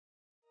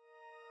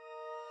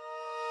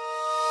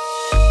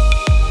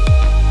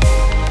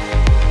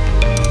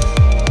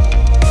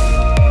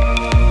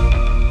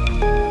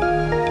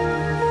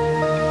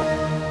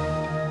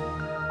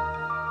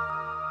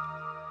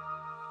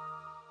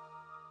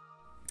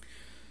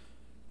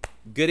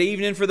Good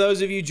evening for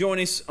those of you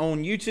joining us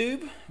on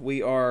YouTube.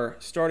 We are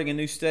starting a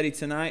new study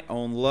tonight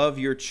on Love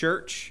Your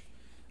Church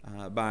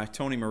by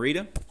Tony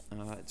Merida.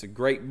 It's a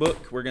great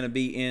book. We're going to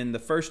be in the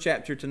first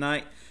chapter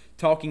tonight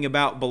talking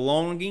about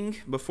belonging.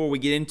 Before we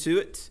get into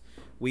it,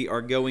 we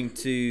are going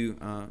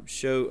to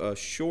show a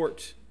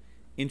short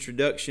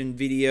introduction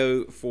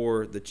video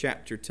for the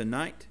chapter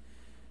tonight.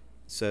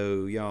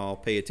 So y'all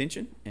pay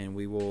attention and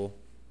we will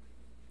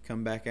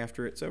come back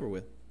after it's over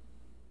with.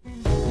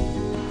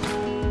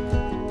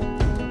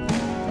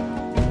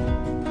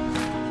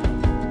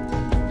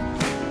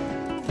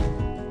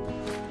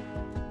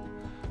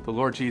 The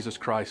Lord Jesus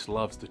Christ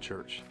loves the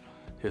church.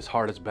 His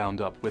heart is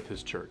bound up with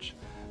His church.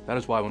 That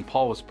is why when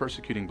Paul was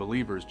persecuting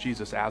believers,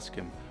 Jesus asked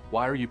him,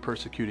 "Why are you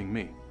persecuting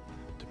me?"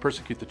 To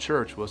persecute the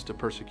church was to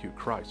persecute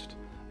Christ.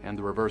 And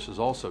the reverse is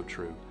also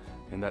true,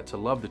 in that to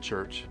love the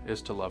church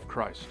is to love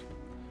Christ.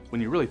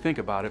 When you really think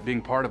about it,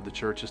 being part of the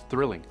church is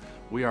thrilling.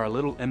 We are a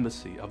little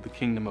embassy of the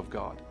kingdom of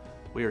God.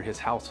 We are His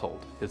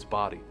household, His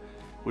body.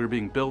 We are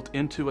being built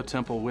into a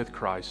temple with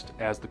Christ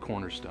as the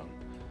cornerstone.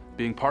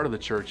 Being part of the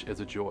church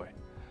is a joy.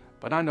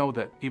 But I know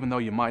that even though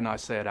you might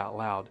not say it out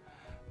loud,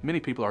 many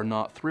people are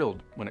not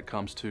thrilled when it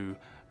comes to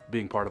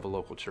being part of a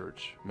local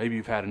church. Maybe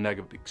you've had a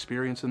negative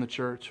experience in the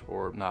church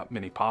or not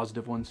many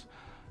positive ones,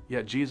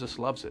 yet Jesus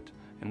loves it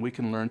and we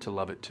can learn to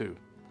love it too.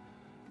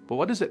 But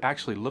what does it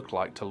actually look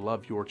like to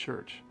love your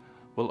church?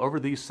 Well, over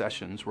these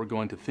sessions, we're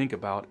going to think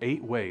about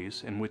 8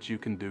 ways in which you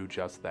can do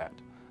just that.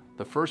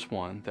 The first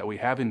one that we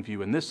have in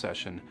view in this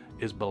session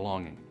is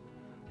belonging.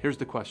 Here's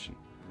the question.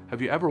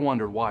 Have you ever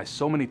wondered why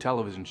so many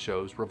television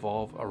shows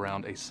revolve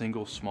around a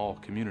single small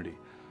community?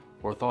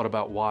 Or thought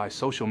about why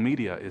social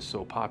media is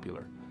so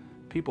popular?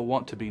 People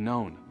want to be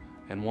known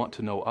and want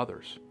to know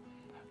others.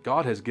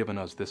 God has given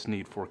us this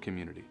need for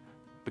community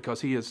because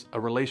He is a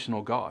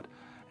relational God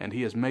and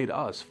He has made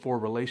us for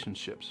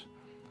relationships.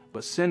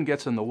 But sin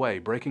gets in the way,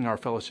 breaking our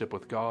fellowship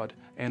with God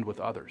and with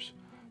others.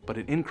 But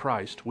in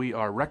Christ, we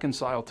are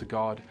reconciled to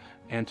God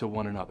and to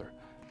one another.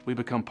 We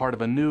become part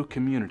of a new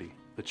community,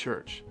 the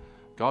church.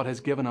 God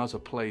has given us a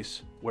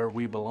place where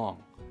we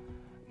belong.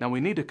 Now we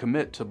need to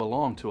commit to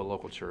belong to a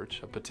local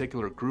church, a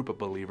particular group of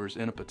believers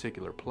in a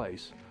particular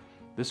place.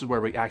 This is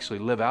where we actually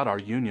live out our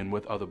union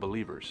with other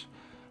believers.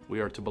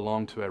 We are to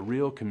belong to a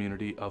real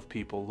community of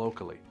people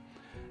locally.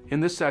 In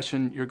this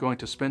session, you're going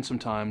to spend some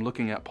time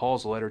looking at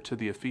Paul's letter to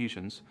the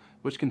Ephesians,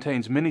 which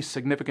contains many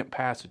significant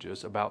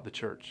passages about the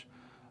church.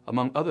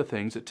 Among other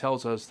things, it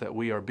tells us that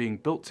we are being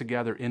built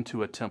together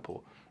into a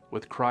temple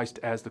with Christ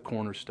as the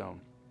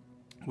cornerstone.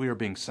 We are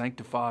being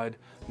sanctified,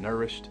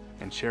 nourished,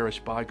 and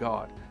cherished by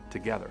God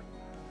together.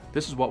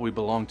 This is what we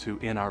belong to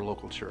in our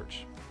local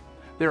church.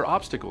 There are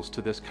obstacles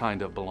to this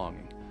kind of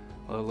belonging.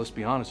 Let's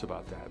be honest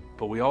about that.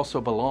 But we also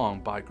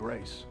belong by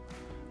grace.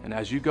 And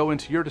as you go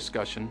into your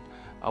discussion,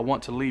 I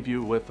want to leave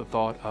you with the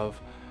thought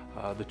of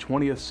the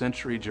 20th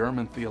century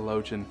German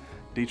theologian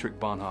Dietrich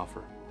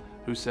Bonhoeffer,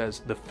 who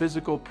says, "The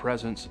physical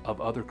presence of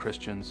other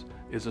Christians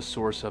is a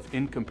source of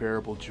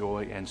incomparable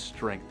joy and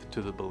strength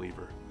to the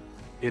believer.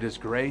 It is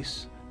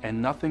grace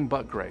and nothing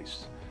but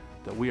grace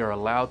that we are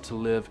allowed to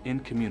live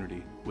in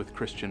community with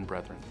Christian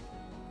brethren."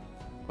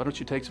 Why don't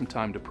you take some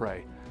time to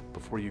pray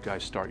before you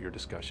guys start your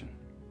discussion?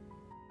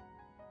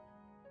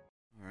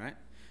 All right.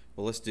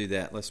 Well, let's do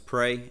that. Let's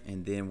pray,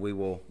 and then we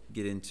will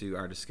get into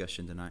our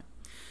discussion tonight.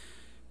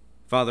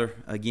 Father,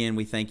 again,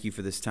 we thank you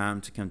for this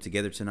time to come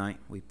together tonight.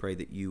 We pray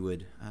that you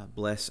would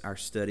bless our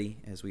study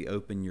as we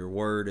open your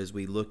word, as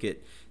we look at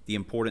the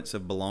importance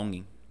of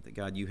belonging, that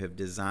God, you have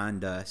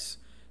designed us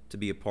to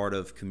be a part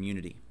of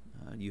community.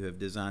 You have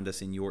designed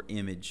us in your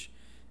image,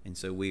 and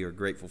so we are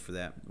grateful for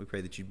that. We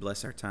pray that you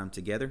bless our time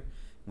together.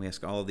 We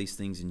ask all of these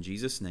things in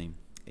Jesus' name.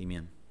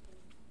 Amen.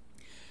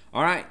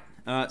 All right.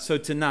 So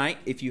tonight,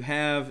 if you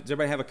have, does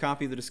everybody have a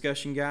copy of the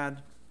discussion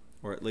guide,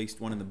 or at least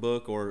one in the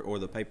book or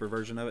the paper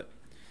version of it?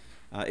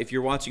 If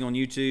you're watching on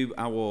YouTube,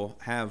 I will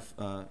have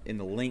in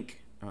the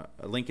link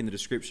a link in the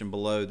description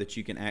below that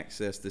you can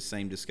access the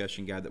same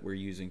discussion guide that we're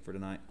using for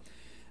tonight.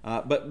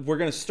 But we're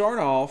going to start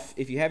off,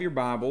 if you have your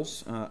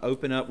Bibles,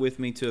 open up with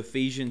me to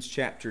Ephesians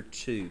chapter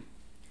 2.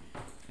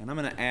 And I'm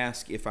going to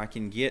ask if I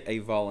can get a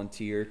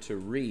volunteer to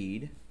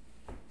read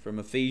from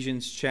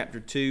Ephesians chapter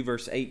 2,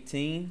 verse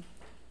 18,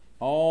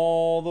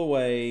 all the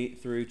way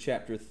through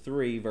chapter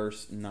 3,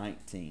 verse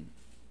 19.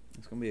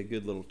 It's going to be a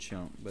good little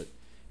chunk, but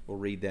we'll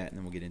read that and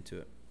then we'll get into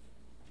it.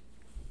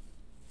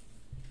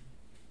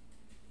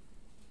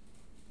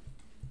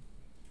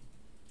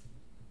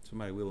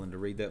 Somebody willing to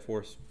read that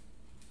for us?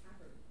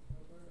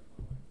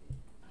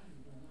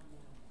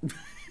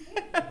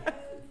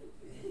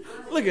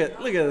 Look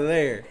at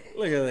there.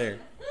 Look at there.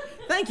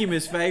 Thank you,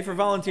 Miss Faye, for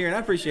volunteering. I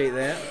appreciate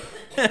that.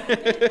 I'll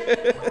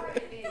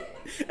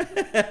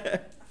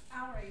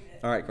read it.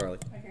 All right, Carly.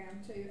 Okay,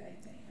 I'm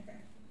 2:18. Okay.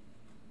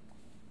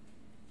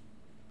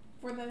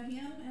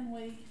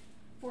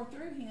 For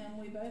through him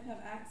we both have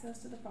access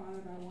to the Father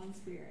by one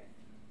Spirit.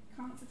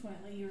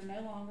 Consequently, you are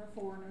no longer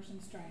foreigners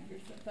and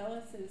strangers, but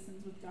fellow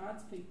citizens with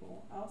God's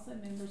people, also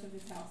members of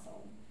his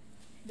household.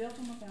 built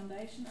on the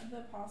foundation of the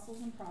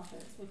apostles and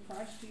prophets, with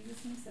Christ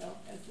Jesus himself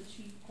as the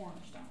chief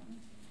cornerstone.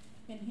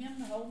 In him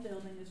the whole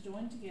building is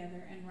joined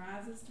together and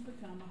rises to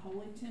become a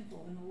holy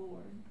temple in the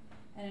Lord.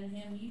 And in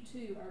him you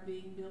too are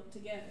being built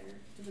together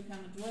to become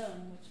a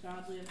dwelling in which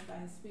God lives by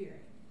his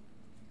Spirit.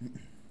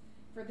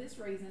 For this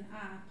reason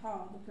I,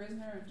 Paul, the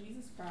prisoner of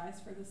Jesus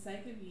Christ, for the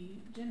sake of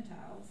you,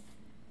 Gentiles,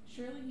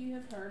 surely you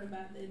have heard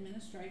about the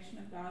administration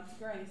of God's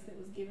grace that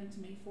was given to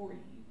me for you.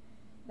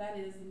 That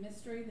is, the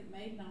mystery that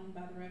made known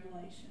by the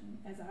revelation,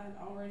 as I have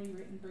already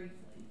written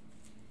briefly.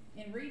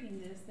 In reading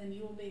this, then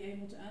you will be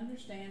able to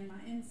understand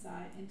my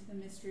insight into the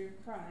mystery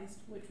of Christ,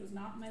 which was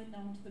not made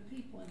known to the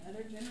people in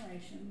other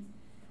generations,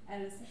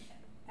 as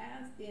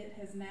it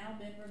has now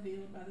been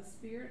revealed by the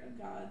Spirit of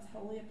God's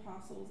holy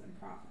apostles and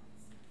prophets.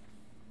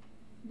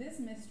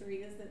 This mystery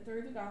is that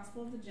through the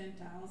gospel of the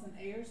Gentiles, and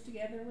heirs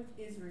together with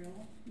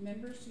Israel,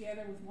 members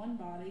together with one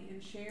body,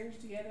 and sharers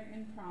together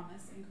in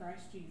promise in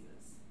Christ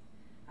Jesus,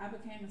 I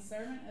became a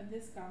servant of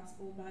this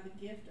gospel by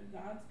the gift of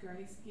God's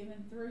grace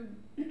given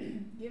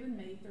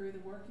me through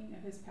the working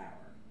of his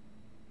power.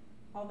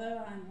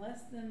 Although I am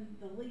less than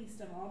the least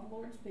of all the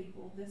Lord's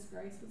people, this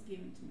grace was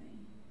given to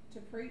me,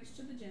 to preach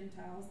to the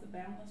Gentiles the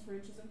boundless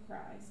riches of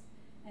Christ,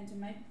 and to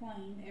make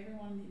plain to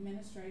everyone the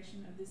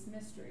administration of this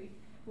mystery,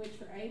 which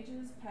for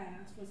ages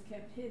past was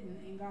kept hidden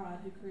in God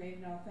who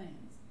created all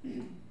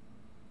things.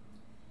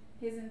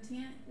 His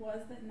intent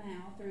was that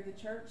now, through the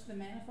church, the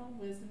manifold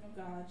wisdom of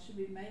God should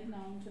be made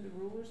known to the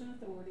rulers and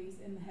authorities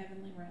in the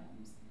heavenly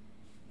realms,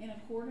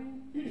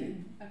 according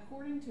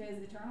to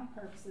his eternal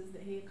purposes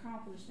that he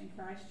accomplished in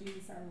Christ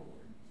Jesus our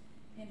Lord.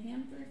 In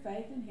him, through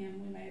faith in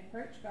him, we may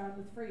approach God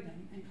with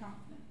freedom and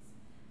confidence.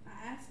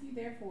 I ask you,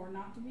 therefore,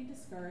 not to be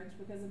discouraged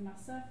because of my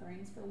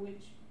sufferings for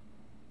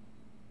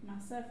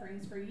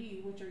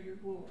you, which are your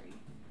glory.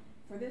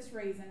 For this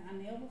reason, I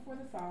kneel before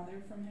the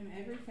Father, from whom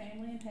every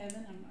family in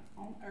heaven and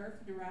on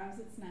earth derives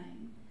its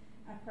name.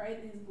 I pray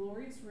that his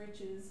glorious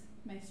riches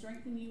may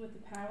strengthen you with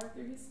the power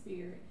through his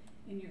Spirit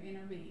in your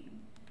inner being,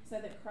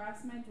 so that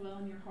Christ may dwell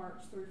in your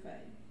hearts through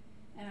faith.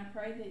 And I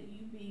pray that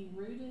you, being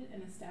rooted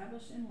and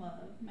established in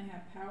love, may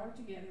have power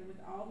together with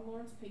all the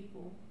Lord's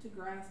people to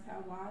grasp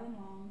how wide and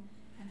long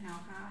and how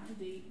high and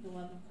deep the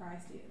love of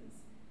Christ is.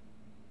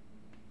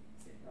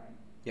 Is it right?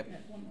 Yep. No,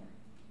 one more.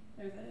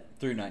 There's it.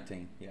 Through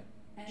 19, yeah.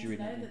 And to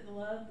know that the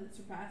love that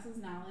surpasses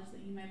knowledge,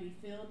 that you may be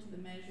filled to the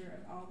measure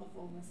of all the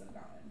fullness of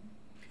God.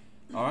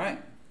 All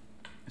right.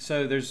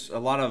 So there's a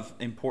lot of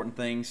important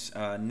things.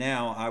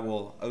 Now I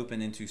will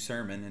open into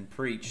sermon and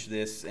preach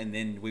this, and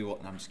then we will...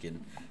 No, I'm just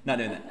kidding. Not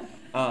doing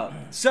that.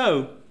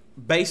 So,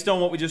 based on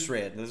what we just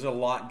read, there's a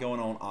lot going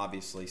on,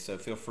 obviously. So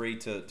feel free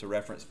to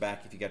reference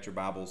back. If you got your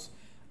Bibles,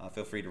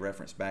 feel free to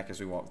reference back as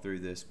we walk through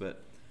this.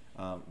 But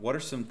what are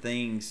some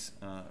things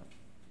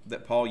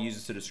that Paul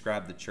uses to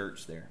describe the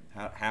church there?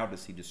 How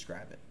does he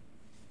describe it?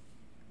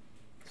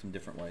 Some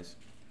different ways.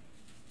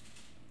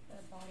 The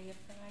body of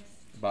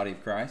Christ. The body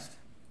of Christ.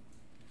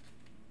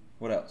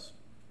 What else?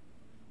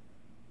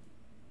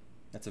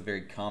 That's a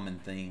very common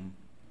theme.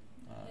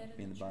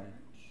 Being the body.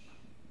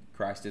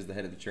 Christ is the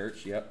head of the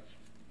church. Yep.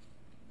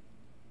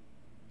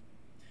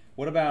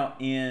 What about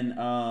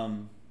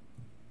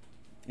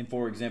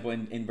for example,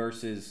 in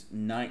verses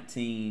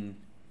 19?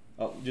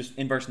 Just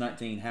in verse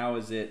 19, how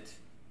is it?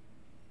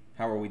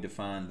 How are we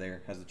defined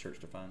there? How's the church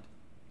defined?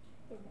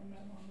 But we're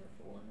no longer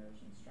foreigners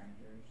and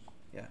strangers.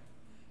 Yeah.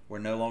 We're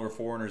no longer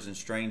foreigners and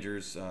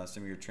strangers.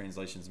 Some of your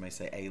translations may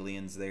say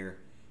aliens there.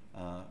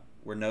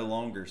 We're no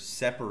longer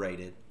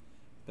separated,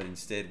 but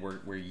instead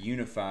we're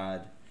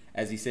unified.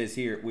 As he says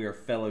here, we are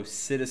fellow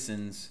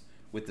citizens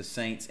with the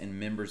saints and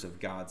members of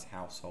God's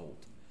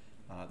household.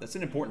 That's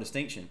an important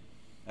distinction.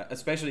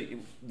 Especially,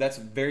 that's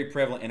very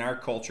prevalent in our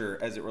culture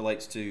as it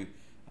relates to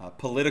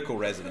political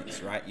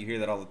residents, right? You hear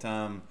that all the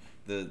time.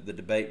 The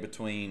debate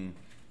between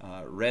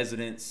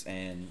residents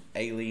and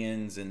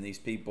aliens and these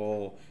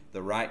people,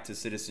 the right to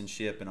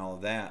citizenship and all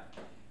of that,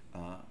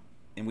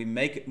 and we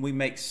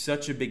make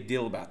such a big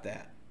deal about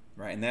that,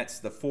 right? And that's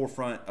the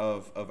forefront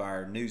of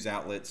our news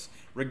outlets,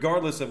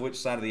 regardless of which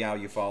side of the aisle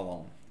you fall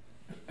on.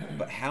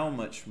 But how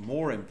much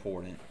more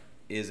important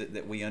is it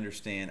that we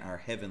understand our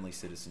heavenly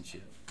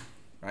citizenship,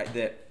 right?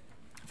 That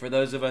for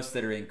those of us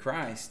that are in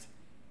Christ,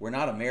 we're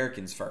not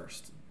Americans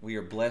first. We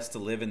are blessed to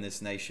live in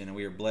this nation, and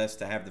we are blessed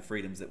to have the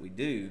freedoms that we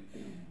do.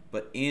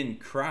 But in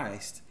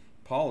Christ,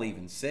 Paul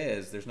even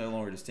says there's no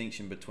longer a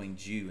distinction between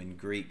Jew and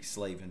Greek,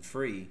 slave and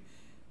free.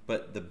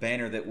 But the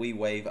banner that we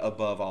wave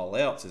above all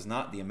else is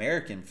not the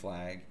American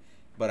flag,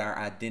 but our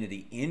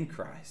identity in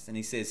Christ. And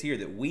he says here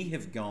that we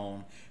have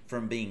gone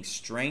from being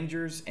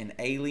strangers and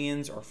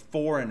aliens or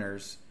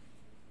foreigners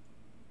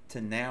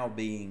to now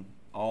being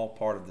all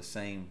part of the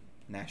same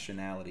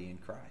nationality in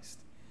Christ.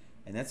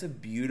 And that's a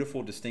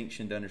beautiful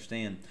distinction to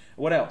understand.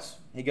 What else?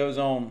 He goes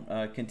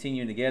on,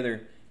 continuing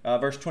together.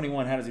 Verse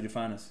 21, how does he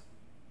define us?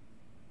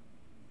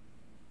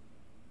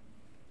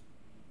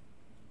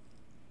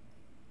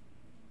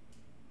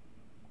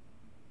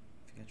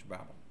 If you got your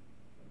Bible.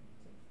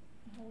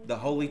 The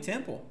holy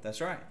temple.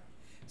 That's right.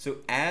 So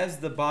as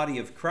the body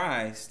of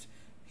Christ,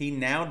 He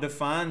now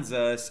defines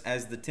us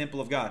as the temple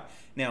of God.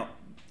 Now,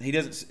 he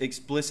doesn't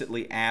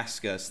explicitly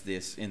ask us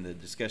this in the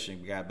discussion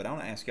of God, but I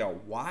want to ask y'all,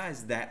 why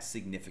is that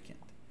significant?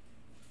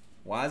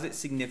 Why is it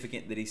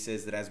significant that he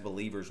says that as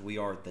believers we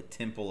are the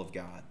temple of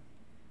God?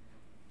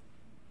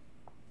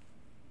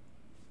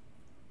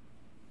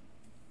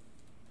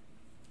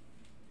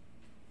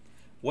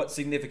 What's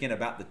significant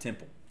about the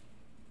temple?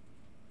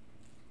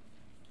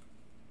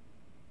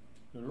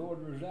 The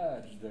Lord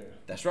resides there.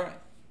 That's right.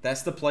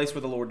 That's the place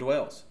where the Lord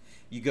dwells.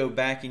 You go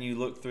back and you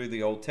look through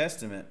the Old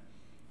Testament.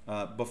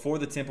 Before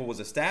the temple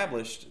was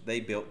established, they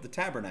built the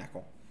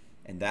tabernacle.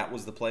 And that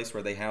was the place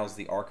where they housed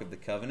the Ark of the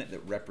Covenant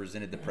that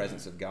represented the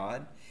presence of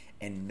God.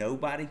 And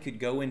nobody could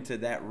go into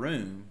that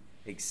room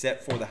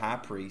except for the high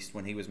priest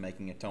when he was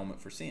making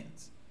atonement for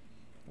sins.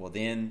 Well,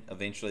 then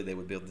eventually they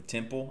would build the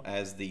temple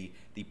as the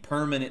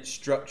permanent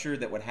structure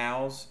that would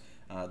house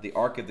the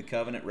Ark of the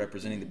Covenant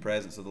representing the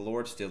presence of the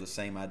Lord. Still the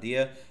same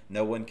idea.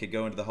 No one could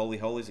go into the Holy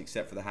Holies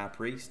except for the high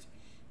priest.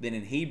 Then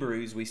in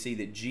Hebrews, we see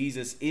that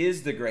Jesus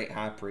is the great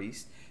high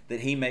priest, that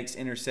he makes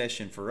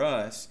intercession for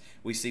us.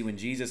 We see when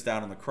Jesus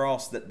died on the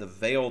cross that the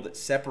veil that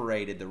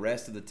separated the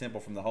rest of the temple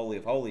from the Holy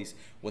of Holies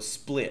was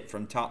split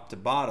from top to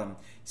bottom,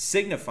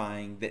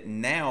 signifying that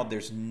now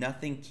there's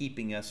nothing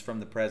keeping us from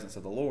the presence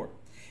of the Lord.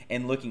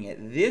 And looking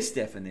at this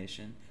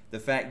definition, the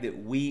fact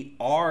that we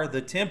are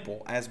the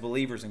temple as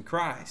believers in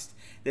Christ,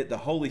 that the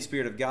Holy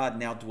Spirit of God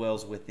now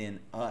dwells within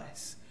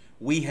us.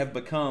 We have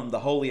become the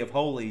Holy of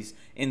Holies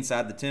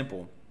inside the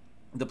temple,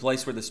 the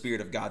place where the Spirit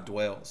of God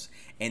dwells.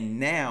 And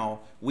now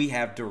we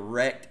have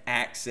direct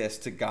access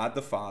to God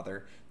the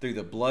Father through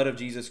the blood of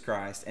Jesus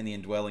Christ and the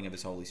indwelling of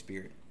His Holy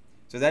Spirit.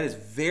 So that is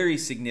very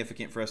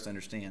significant for us to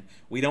understand.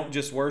 We don't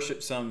just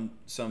worship some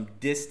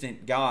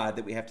distant God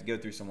that we have to go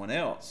through someone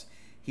else.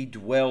 He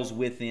dwells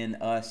within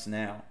us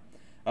now.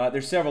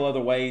 There's several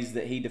other ways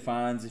that he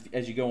defines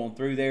as you go on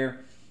through there.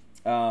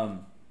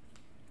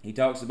 He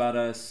talks about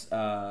us,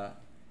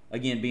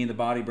 again, being the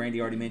body. Brandy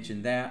already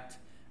mentioned that.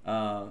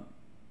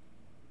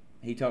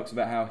 He talks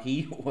about how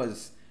he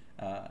was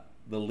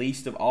the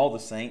least of all the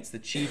saints, the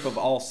chief of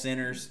all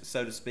sinners,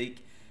 so to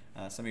speak.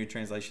 Some of your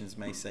translations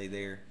may say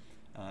there.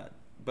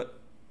 But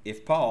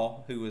if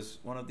Paul, who was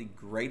one of the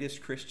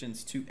greatest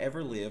Christians to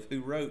ever live,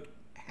 who wrote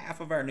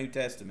half of our New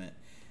Testament,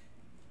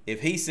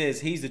 if he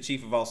says he's the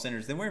chief of all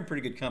sinners, then we're in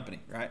pretty good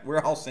company, right?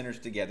 We're all sinners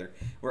together.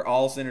 We're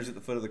all sinners at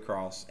the foot of the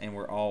cross, and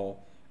we're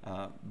all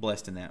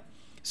blessed in that.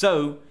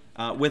 So,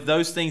 with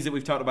those things that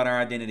we've talked about, our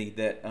identity,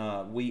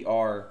 that we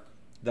are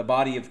the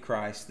body of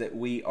Christ, that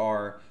we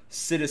are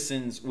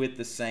citizens with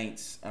the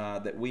saints,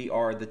 that we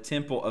are the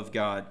temple of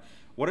God,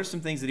 what are some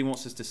things that he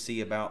wants us to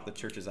see about the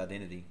church's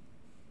identity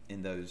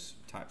in those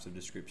types of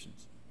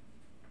descriptions?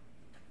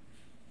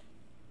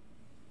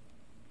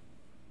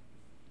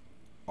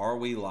 Are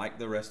we like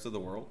the rest of the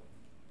world?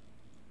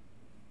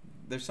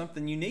 There's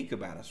something unique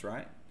about us,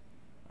 right?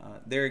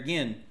 There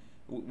again,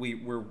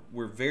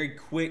 we're very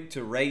quick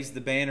to raise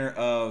the banner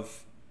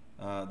of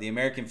the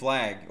American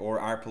flag or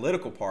our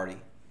political party.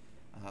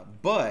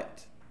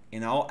 But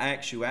in all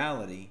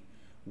actuality,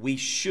 we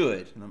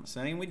should, and I'm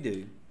saying we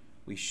do,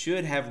 we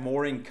should have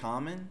more in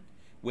common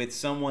with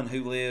someone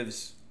who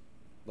lives,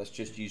 let's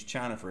just use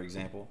China for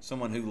example,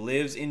 someone who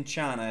lives in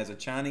China as a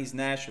Chinese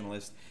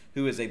nationalist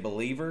who is a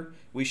believer.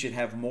 We should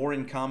have more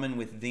in common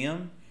with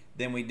them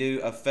than we do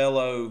a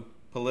fellow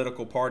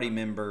political party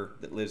member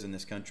that lives in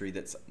this country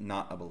that's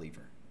not a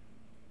believer.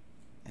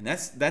 And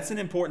that's an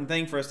important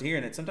thing for us to hear,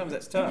 and sometimes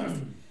that's tough,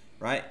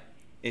 right?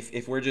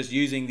 If we're just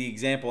using the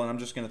example, and I'm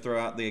just going to throw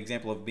out the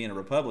example of being a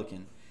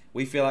Republican,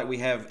 we feel like we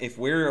have, if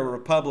we're a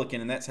Republican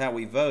and that's how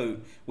we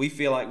vote, we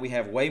feel like we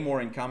have way more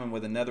in common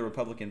with another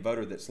Republican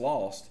voter that's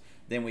lost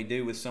than we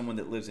do with someone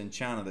that lives in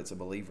China that's a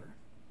believer.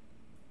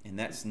 And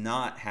that's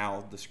not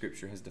how the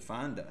Scripture has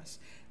defined us.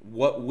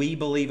 What we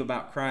believe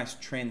about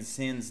Christ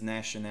transcends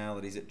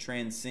nationalities. It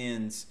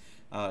transcends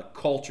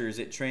cultures.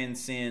 It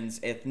transcends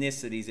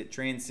ethnicities. It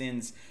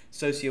transcends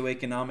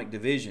socioeconomic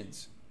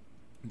divisions.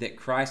 That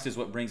Christ is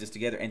what brings us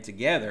together. And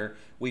together,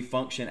 we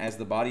function as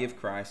the body of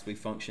Christ. We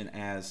function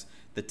as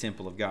the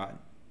temple of God.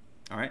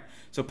 All right?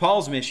 So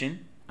Paul's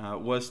mission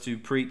was to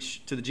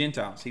preach to the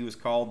Gentiles. He was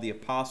called the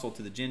apostle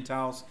to the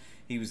Gentiles.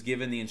 He was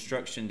given the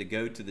instruction to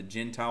go to the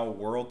Gentile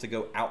world, to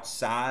go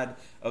outside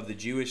of the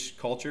Jewish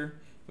culture,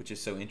 which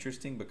is so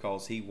interesting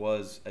because he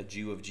was a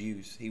Jew of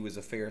Jews. He was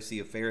a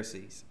Pharisee of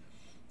Pharisees.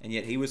 And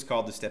yet he was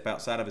called to step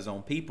outside of his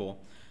own people.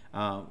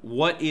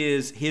 What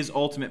is his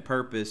ultimate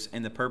purpose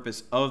and the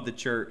purpose of the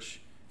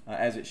church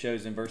as it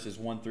shows in verses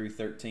 1 through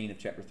 13 of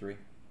chapter 3?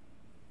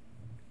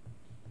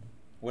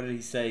 What did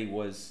he say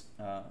was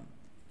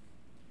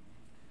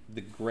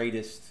the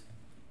greatest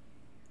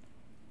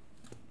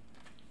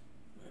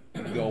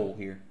goal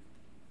here?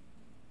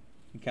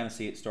 You kind of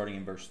see it starting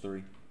in verse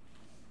 3.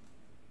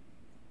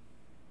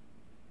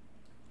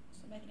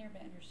 So making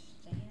everybody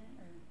understand?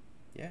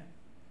 Yeah.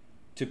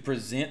 To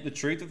present the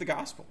truth of the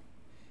gospel.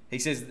 He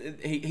says,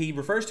 he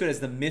refers to it as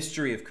the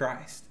mystery of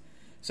Christ.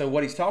 So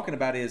what he's talking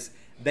about is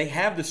they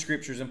have the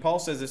scriptures, and Paul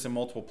says this in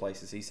multiple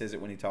places. He says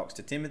it when he talks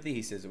to Timothy.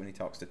 He says it when he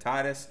talks to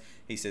Titus.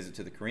 He says it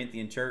to the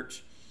Corinthian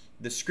church.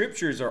 The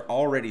scriptures are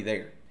already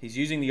there. He's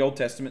using the Old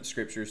Testament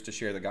scriptures to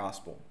share the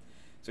gospel.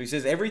 So he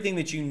says everything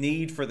that you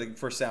need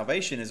for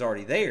salvation is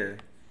already there,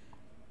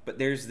 but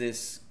there's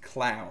this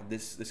cloud,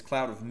 this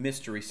cloud of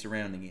mystery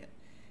surrounding it.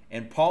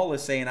 And Paul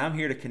is saying, I'm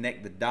here to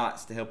connect the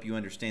dots to help you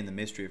understand the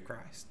mystery of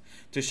Christ.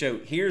 To show,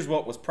 here's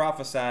what was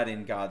prophesied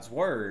in God's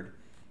word,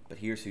 but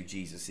here's who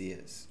Jesus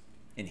is.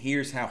 And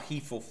here's how he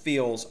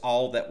fulfills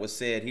all that was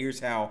said. Here's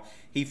how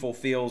he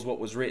fulfills what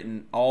was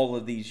written all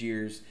of these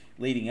years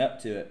leading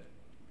up to it.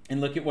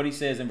 And look at what he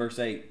says in verse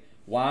 8.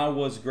 Why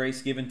was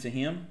grace given to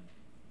him?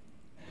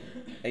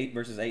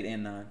 Verses 8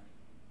 and 9.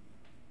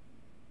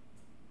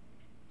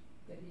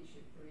 That he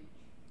should preach.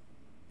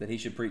 That he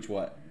should preach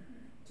what?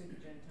 To the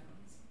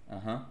Gentiles.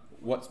 Uh-huh.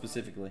 What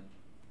specifically?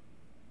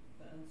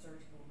 The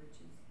unsearchable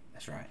riches.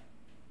 That's right.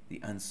 The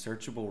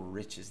unsearchable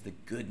riches, the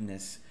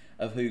goodness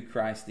of who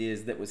Christ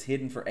is that was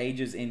hidden for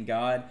ages in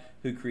God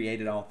who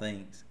created all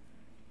things.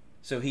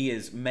 So he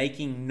is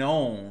making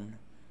known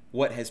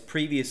what has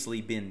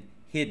previously been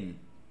hidden.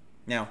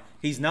 Now,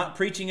 he's not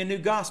preaching a new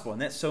gospel,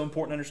 and that's so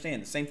important to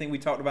understand. The same thing we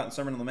talked about in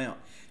Sermon on the Mount.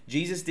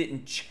 Jesus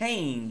didn't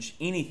change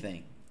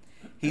anything.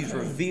 He's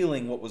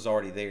revealing what was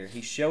already there.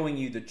 He's showing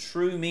you the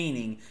true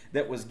meaning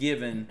that was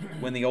given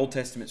when the Old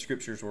Testament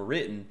scriptures were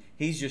written.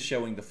 He's just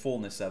showing the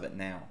fullness of it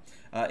now.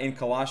 In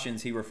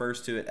Colossians, he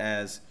refers to it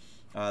as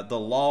the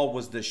law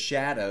was the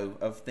shadow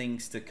of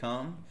things to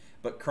come,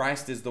 but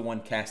Christ is the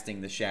one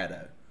casting the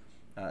shadow.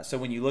 So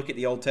when you look at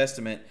the Old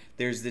Testament,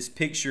 there's this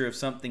picture of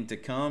something to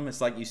come.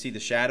 It's like you see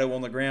the shadow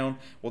on the ground.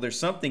 Well, there's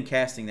something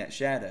casting that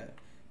shadow.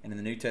 And in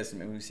the New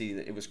Testament, we see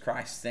that it was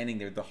Christ standing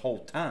there the whole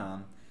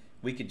time.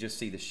 We could just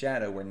see the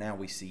shadow where now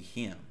we see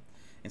him.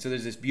 And so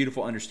there's this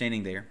beautiful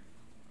understanding there.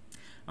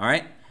 All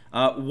right.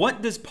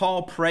 What does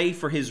Paul pray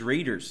for his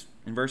readers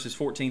in verses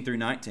 14 through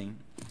 19?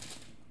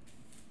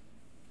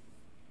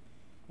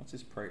 What's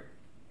his prayer?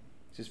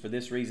 He says, for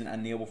this reason I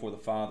kneel before the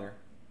Father.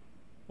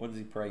 What does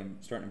he pray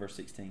starting in verse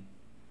 16?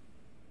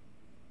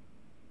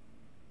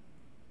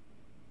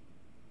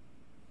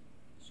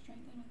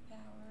 Strengthen with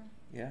power.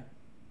 Yeah.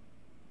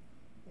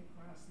 That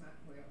Christ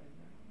might dwell in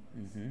their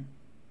hearts. Mm-hmm.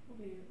 Will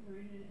be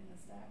rooted and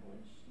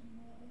established in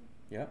love.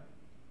 Yep.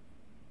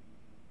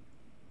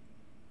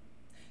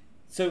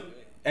 So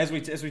as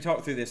we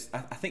talk through this, I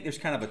think there's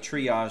kind of a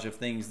triage of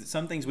things. That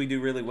some things we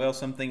do really well,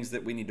 some things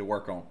that we need to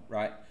work on,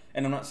 right?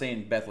 And I'm not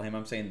saying Bethlehem,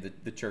 I'm saying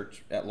the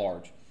church at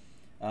large.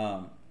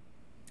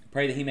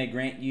 Pray that he may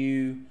grant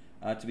you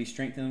to be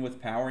strengthened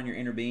with power in your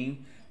inner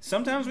being.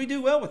 Sometimes we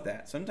do well with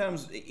that.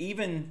 Sometimes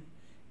even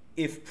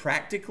if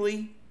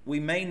practically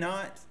we may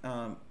not,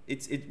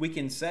 we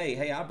can say,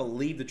 hey, I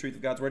believe the truth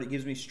of God's word. It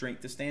gives me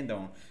strength to stand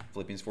on.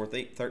 Philippians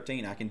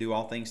 4:13, I can do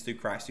all things through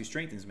Christ who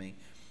strengthens me.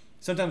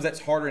 Sometimes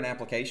that's harder in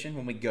application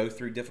when we go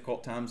through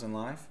difficult times in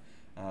life.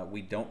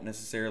 We don't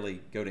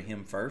necessarily go to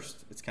him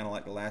first. It's kind of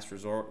like the last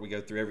resort. We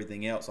go through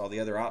everything else, all the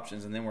other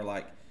options, and then we're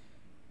like,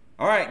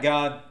 all right,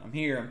 God, I'm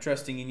here. I'm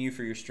trusting in you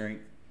for your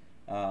strength.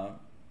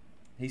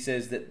 He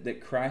says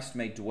that Christ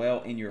may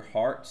dwell in your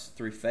hearts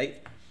through faith.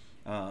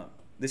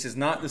 This is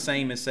not the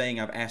same as saying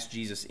I've asked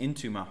Jesus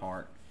into my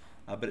heart,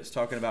 but it's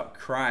talking about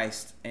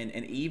Christ and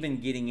even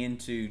getting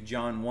into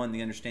John 1,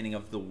 the understanding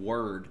of the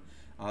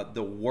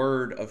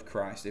Word of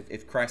Christ.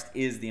 If Christ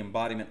is the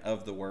embodiment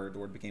of the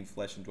Word became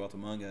flesh and dwelt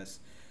among us,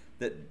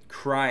 that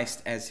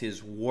Christ as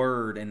his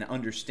Word and the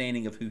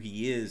understanding of who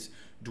he is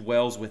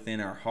dwells within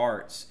our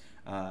hearts.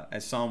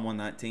 As Psalm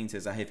 119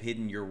 says, I have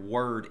hidden your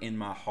word in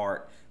my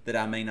heart that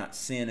I may not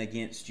sin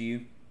against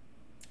you.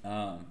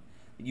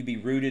 You be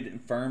rooted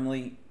and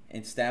firmly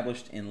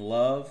established in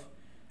love.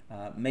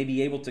 May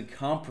be able to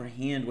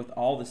comprehend with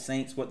all the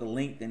saints what the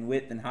length and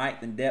width and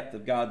height and depth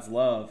of God's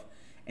love,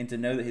 and to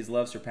know that his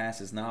love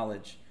surpasses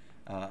knowledge.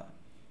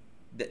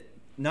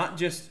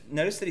 Notice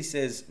that he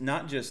says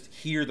not just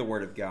hear the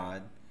word of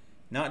God,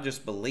 not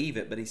just believe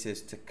it, but he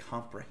says to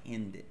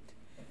comprehend it.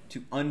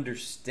 To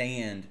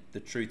understand the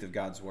truth of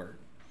God's word.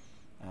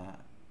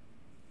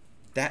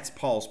 That's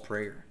Paul's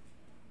prayer.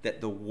 That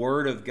the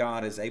word of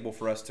God is able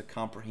for us to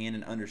comprehend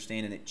and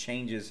understand, and it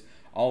changes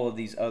all of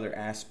these other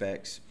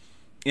aspects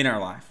in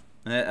our life.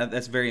 And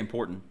that's very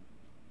important.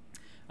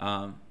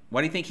 Why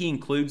do you think he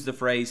includes the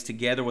phrase,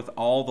 together with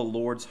all the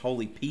Lord's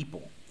holy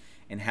people?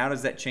 And how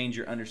does that change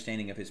your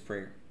understanding of his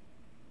prayer?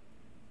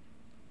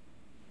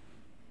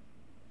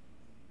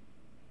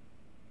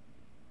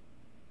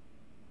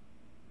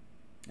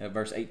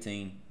 Verse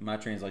 18, my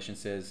translation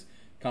says,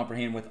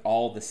 comprehend with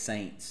all the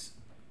saints.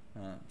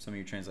 Some of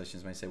your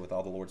translations may say with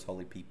all the Lord's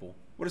holy people.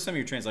 What do some of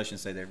your translations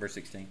say there? Verse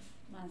 16.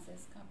 Mine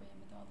says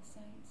comprehend with all the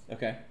saints.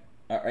 Okay.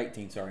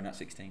 18, sorry, not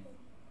 16.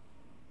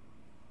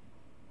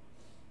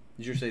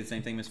 Did yours say the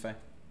same thing, Miss Faye?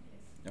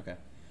 Yes. Okay.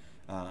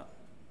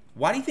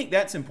 Why do you think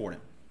that's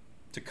important?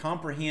 To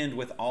comprehend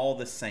with all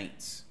the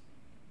saints.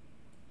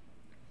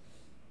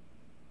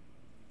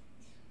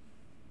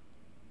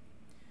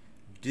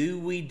 Do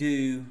we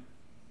do...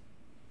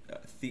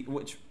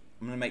 which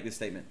I'm going to make this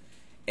statement.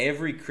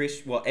 Every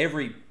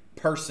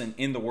person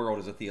in the world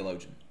is a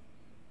theologian.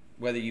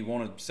 Whether you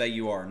want to say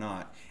you are or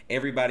not.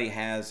 Everybody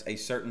has a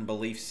certain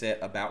belief set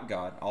about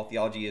God. All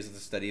theology is the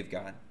study of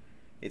God.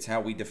 It's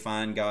how we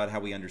define God, how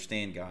we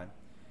understand God.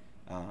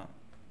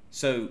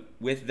 So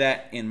with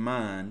that in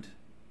mind,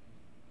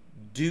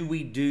 do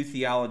we do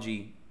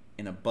theology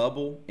in a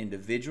bubble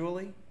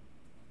individually,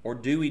 or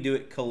do we do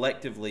it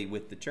collectively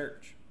with the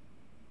church?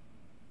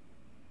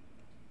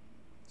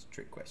 It's a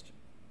trick question.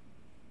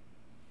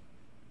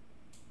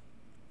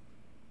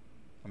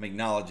 I'm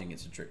acknowledging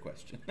it's a trick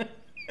question.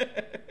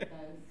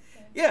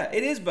 Yeah,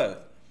 it is both,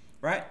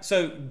 right?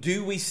 So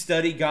do we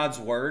study God's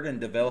Word and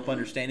develop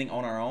understanding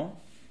on our own?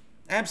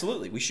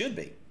 Absolutely, we should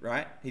be,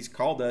 right? He's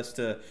called us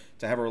to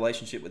have a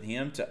relationship with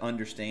Him, to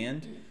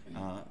understand.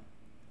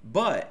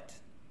 But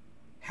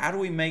how do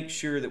we make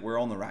sure that we're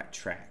on the right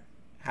track?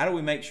 How do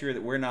we make sure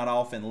that we're not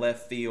off in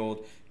left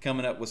field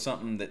coming up with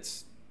something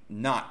that's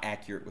not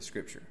accurate with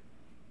Scripture?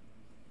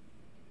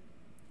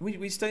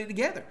 We study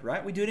together,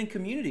 right? We do it in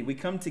community. We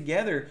come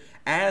together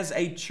as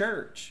a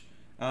church.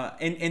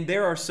 And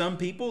there are some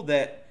people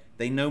that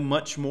they know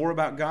much more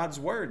about God's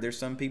Word. There's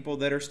some people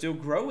that are still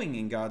growing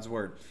in God's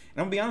Word.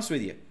 And I'm going to be honest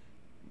with you.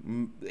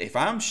 If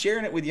I'm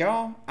sharing it with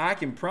y'all, I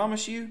can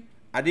promise you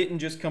I didn't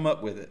just come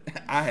up with it.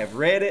 I have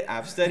read it.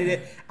 I've studied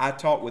it. I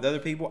talked with other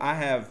people. I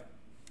have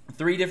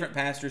 3 different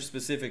pastors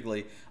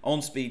specifically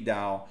on speed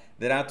dial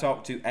that I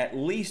talk to, at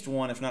least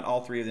one, if not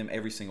all 3 of them,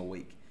 every single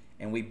week.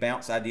 And we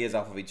bounce ideas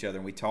off of each other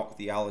and we talk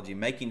theology,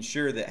 making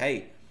sure that,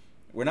 hey,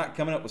 we're not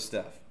coming up with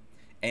stuff.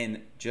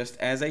 And just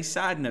as a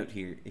side note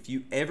here, if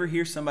you ever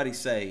hear somebody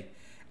say,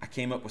 I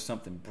came up with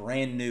something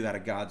brand new out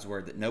of God's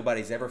Word that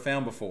nobody's ever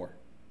found before,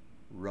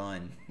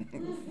 run.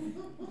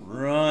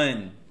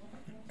 Run.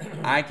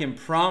 I can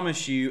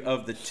promise you,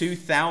 of the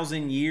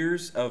 2,000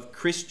 years of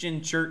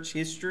Christian church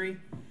history,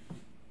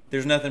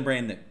 there's nothing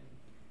brand new.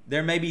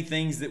 There may be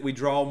things that we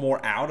draw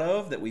more out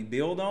of, that we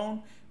build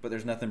on, but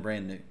there's nothing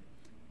brand new.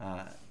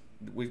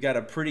 We've got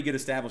a pretty good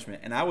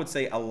establishment. And I would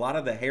say a lot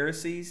of the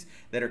heresies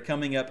that are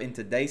coming up in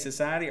today's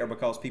society are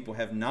because people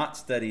have not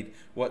studied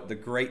what the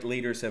great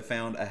leaders have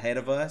found ahead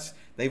of us.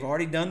 They've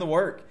already done the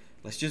work.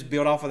 Let's just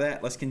build off of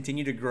that. Let's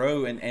continue to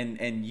grow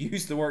and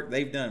use the work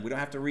they've done. We don't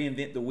have to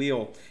reinvent the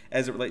wheel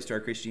as it relates to our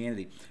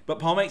Christianity. But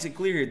Paul makes it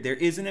clear here, there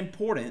is an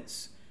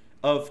importance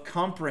of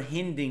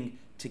comprehending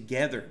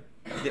together,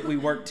 that we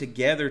work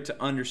together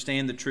to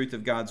understand the truth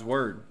of God's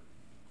Word.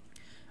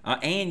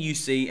 And you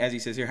see, as he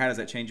says here, how does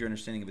that change your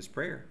understanding of his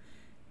prayer?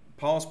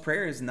 Paul's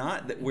prayer is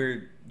not that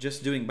we're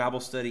just doing Bible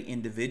study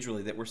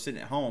individually, that we're sitting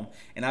at home.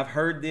 And I've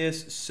heard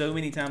this so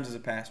many times as a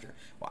pastor.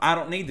 Well, I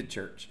don't need the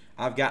church.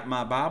 I've got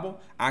my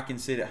Bible. I can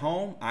sit at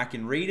home. I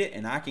can read it,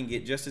 and I can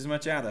get just as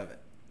much out of it.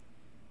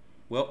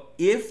 Well,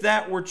 if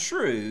that were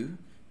true,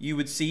 you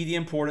would see the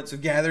importance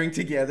of gathering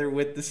together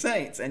with the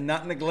saints and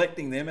not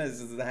neglecting them, as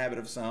is the habit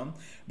of some,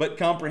 but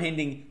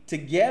comprehending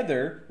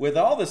together with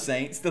all the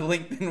saints the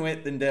length and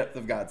width and depth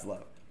of God's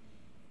love.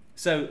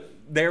 So,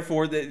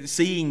 therefore,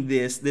 seeing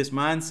this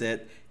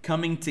mindset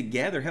coming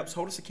together helps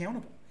hold us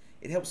accountable.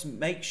 It helps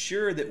make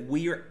sure that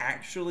we are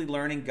actually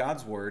learning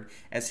God's Word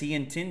as He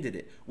intended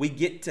it. We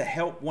get to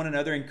help one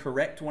another and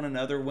correct one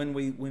another when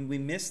we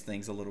miss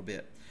things a little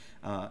bit.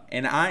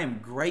 And I am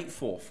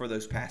grateful for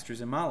those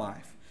pastors in my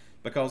life.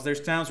 Because there's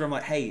times where I'm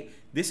like, hey,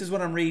 this is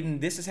what I'm reading.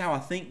 This is how I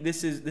think.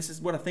 This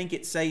is what I think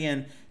it's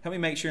saying. Help me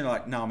make sure. And they're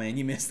like, no, man,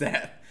 you missed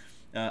that.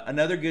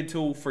 Another good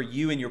tool for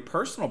you in your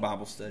personal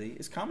Bible study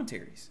is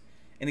commentaries.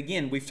 And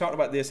again, we've talked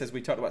about this as we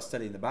talked about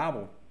studying the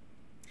Bible.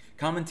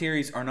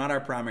 Commentaries are not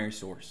our primary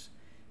source,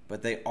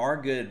 but they are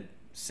good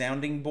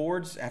sounding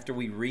boards after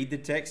we read the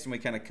text and we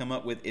kind of come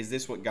up with, is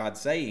this what God's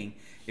saying?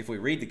 If we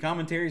read the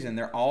commentaries and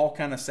they're all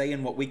kind of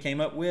saying what we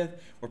came up with,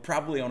 we're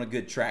probably on a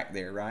good track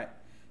there, right?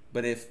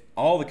 But if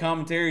all the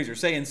commentaries are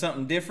saying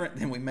something different,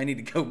 then we may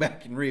need to go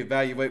back and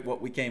reevaluate what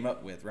we came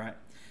up with, right?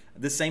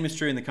 The same is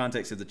true in the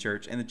context of the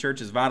church, and the church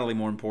is vitally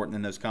more important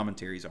than those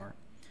commentaries are.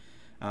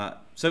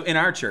 So in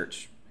our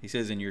church, he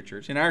says in your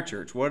church, in our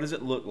church, what does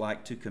it look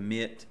like to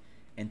commit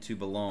and to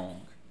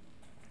belong?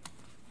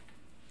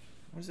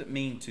 What does it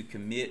mean to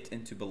commit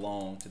and to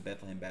belong to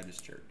Bethlehem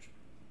Baptist Church?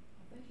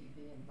 I think you'd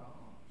be involved.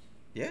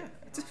 Yeah, in all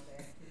the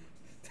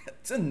activities.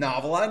 it's a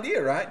novel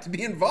idea, right? To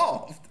be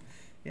involved.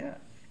 Yeah.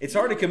 It's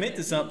hard to commit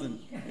to something.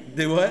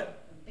 Do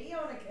what? Be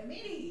on a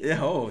committee. Yeah.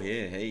 Oh,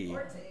 yeah. Hey.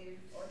 Or two.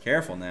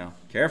 Careful now.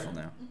 Careful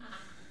now.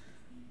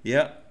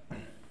 Yep.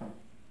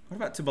 What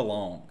about to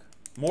belong?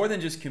 More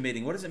than just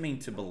committing, what does it mean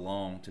to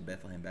belong to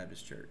Bethlehem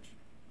Baptist Church?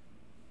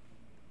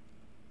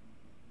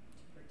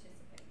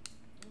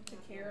 Participate. To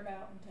care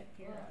about and take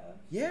care of.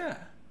 Yeah.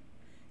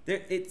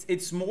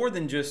 It's more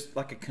than just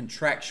like a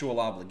contractual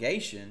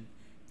obligation.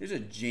 There's a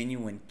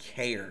genuine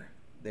care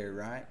there,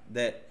 right?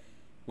 That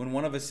when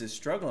one of us is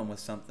struggling with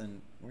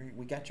something,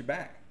 we got your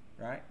back,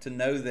 right? To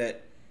know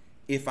that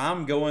if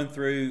I'm going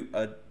through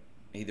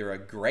either a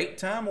great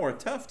time or a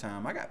tough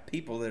time, I got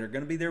people that are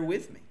going to be there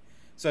with me.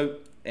 So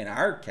in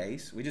our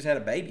case, we just had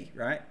a baby,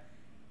 right?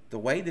 the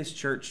way this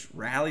church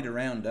rallied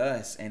around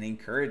us and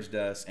encouraged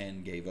us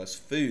and gave us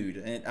food.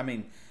 And I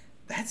mean,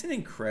 that's an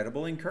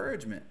incredible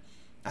encouragement.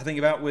 I think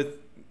about with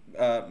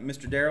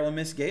Mr. Darrell and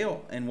Miss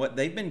Gail and what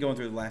they've been going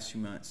through the last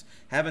few months.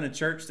 Having a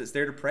church that's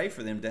there to pray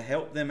for them, to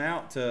help them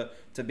out, to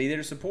be there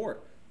to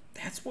support.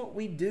 That's what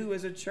we do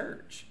as a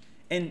church.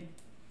 And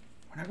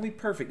we're not going to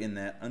be perfect in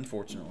that,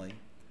 unfortunately.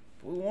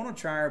 But we want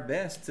to try our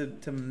best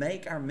to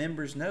make our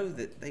members know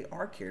that they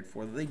are cared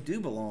for, that they do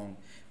belong,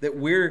 that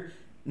we're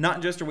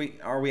not just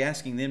are we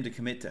asking them to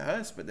commit to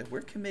us, but that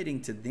we're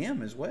committing to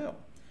them as well.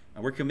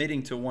 We're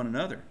committing to one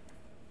another.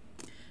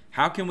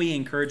 How can we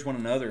encourage one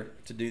another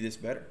to do this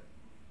better?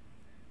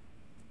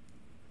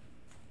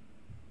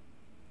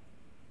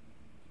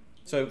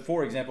 So,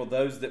 for example,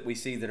 those that we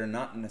see that are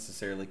not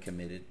necessarily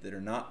committed, that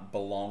are not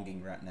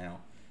belonging right now,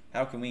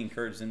 how can we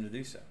encourage them to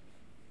do so?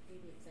 Be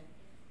the example.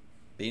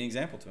 Be an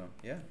example to them,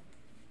 yeah.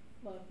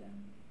 Love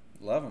them.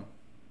 Love them.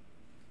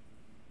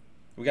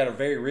 We got a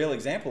very real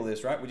example of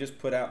this, right? We just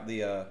put out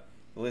the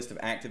list of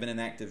active and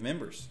inactive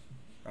members,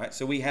 right?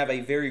 So we have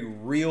a very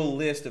real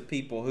list of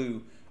people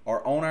who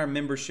are on our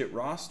membership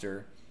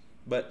roster,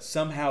 but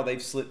somehow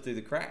they've slipped through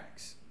the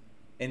cracks.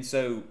 And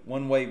so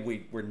one way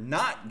we're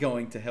not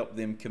going to help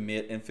them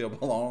commit and feel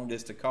belonged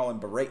is to call and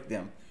berate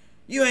them.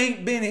 You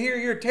ain't been here.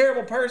 You're a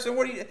terrible person.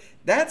 What are you?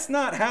 That's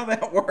not how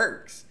that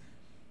works.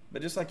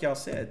 But just like y'all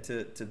said,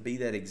 to be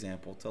that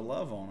example, to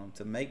love on them,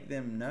 to make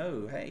them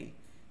know, hey,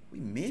 we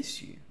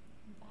miss you.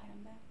 Invite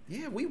them back.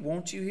 Yeah, we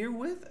want you here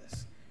with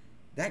us.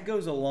 That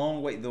goes a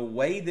long way. The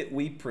way that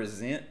we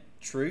present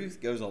truth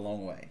goes a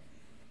long way.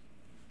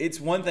 It's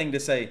one thing to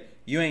say,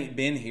 you ain't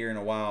been here in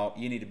a while.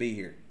 You need to be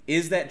here.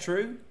 Is that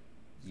true?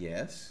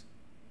 Yes.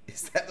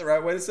 Is that the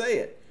right way to say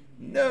it?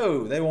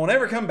 No, they won't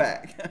ever come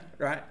back,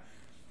 right?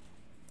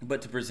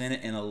 But to present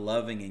it in a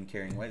loving and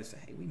caring way, to say,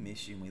 hey, we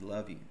miss you and we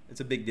love you.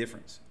 It's a big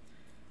difference.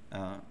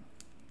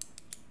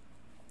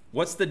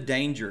 What's the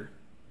danger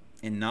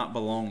in not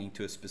belonging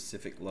to a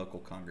specific local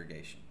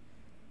congregation?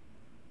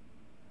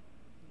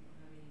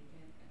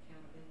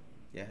 Accountability.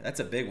 Yeah, that's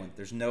a big one.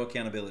 There's no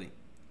accountability.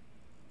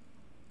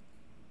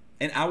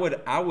 And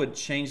I would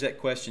change that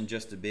question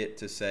just a bit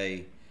to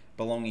say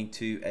belonging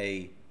to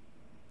a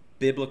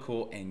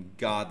biblical and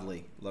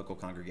godly local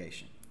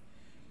congregation.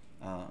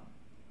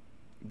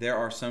 There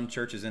are some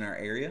churches in our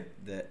area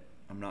that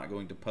I'm not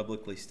going to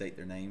publicly state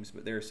their names,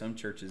 but there are some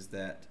churches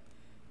that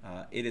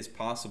it is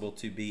possible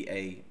to be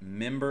a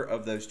member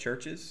of those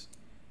churches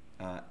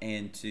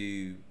and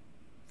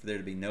for there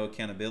to be no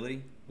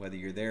accountability, whether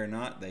you're there or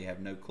not. They have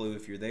no clue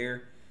if you're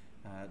there.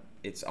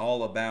 It's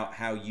all about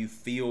how you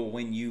feel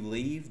when you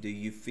leave. Do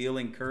you feel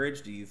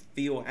encouraged? Do you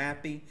feel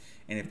happy?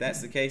 And if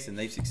that's the case, then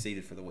they've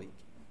succeeded for the week.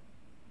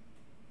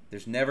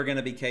 There's never going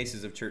to be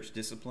cases of church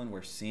discipline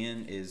where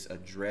sin is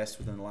addressed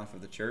within the life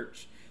of the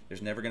church.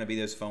 There's never going to be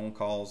those phone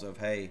calls of,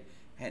 hey,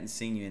 I hadn't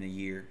seen you in a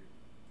year.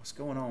 What's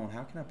going on?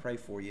 How can I pray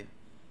for you?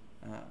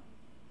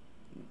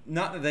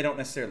 Not that they don't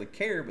necessarily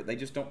care, but they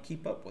just don't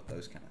keep up with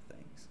those kind of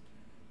things.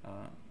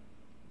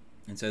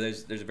 And so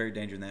there's a very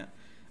danger in that.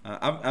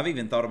 I've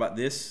even thought about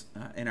this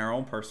in our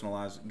own personal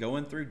lives,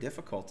 going through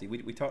difficulty.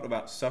 We talked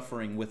about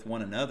suffering with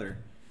one another.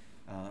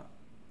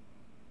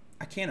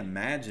 I can't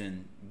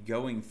imagine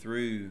going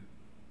through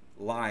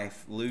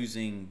life,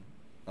 losing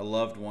a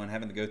loved one,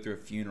 having to go through a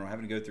funeral,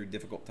 having to go through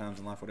difficult times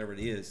in life, whatever it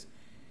is,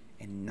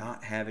 and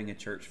not having a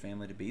church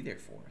family to be there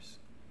for us.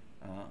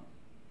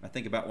 I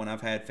think about when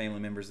I've had family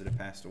members that have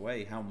passed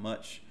away, how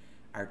much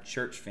our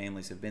church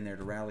families have been there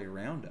to rally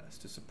around us,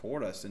 to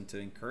support us, and to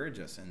encourage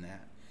us in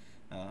that.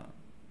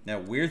 Now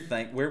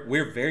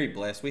we're very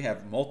blessed. We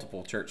have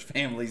multiple church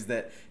families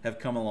that have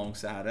come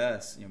alongside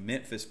us. You know,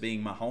 Memphis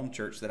being my home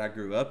church that I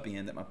grew up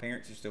in, that my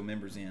parents are still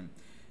members in,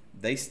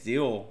 they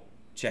still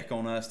check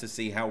on us to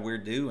see how we're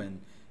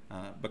doing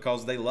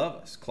because they love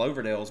us.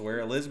 Cloverdale is where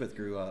Elizabeth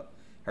grew up.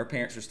 Her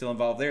parents are still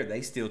involved there.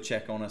 They still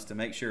check on us to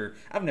make sure.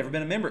 I've never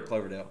been a member at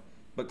Cloverdale,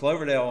 but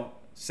Cloverdale,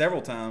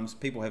 several times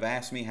people have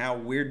asked me how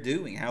we're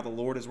doing, how the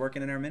Lord is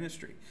working in our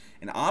ministry.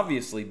 And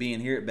obviously being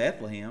here at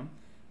Bethlehem,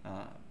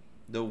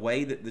 the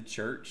way that the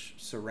church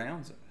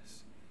surrounds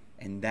us.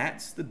 And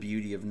that's the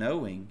beauty of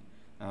knowing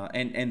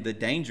and the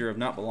danger of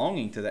not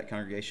belonging to that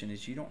congregation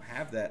is you don't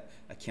have that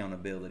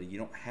accountability. You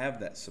don't have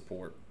that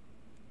support.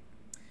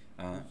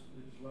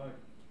 It's like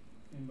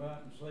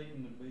inviting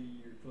Satan to be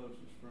your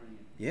closest friend.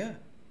 Yeah.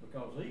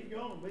 Because he's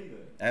going to be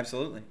there.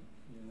 Absolutely.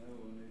 You know,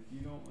 and if you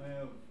don't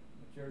have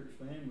a church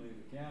family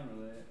to counter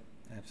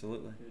that,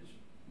 Absolutely. it's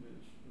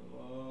a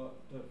lot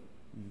tougher.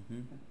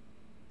 Mm-hmm.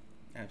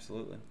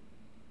 Absolutely.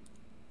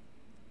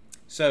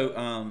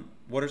 So,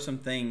 what are some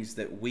things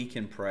that we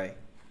can pray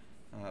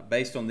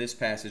based on this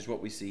passage?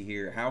 What we see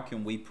here, how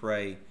can we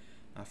pray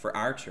for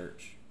our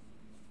church?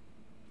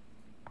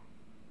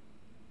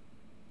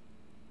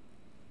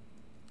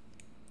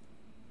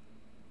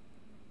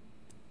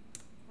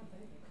 I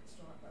think we could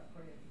start by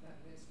praying for that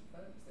list of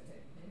folks that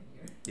hadn't been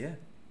here Yeah.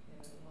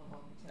 in a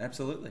long time.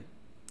 Absolutely.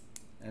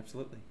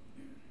 Absolutely.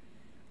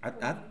 For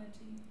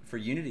unity. For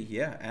unity,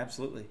 yeah,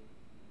 absolutely.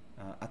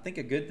 I think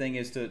a good thing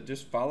is to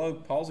just follow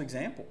Paul's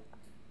example,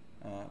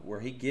 where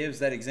he gives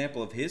that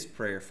example of his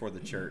prayer for the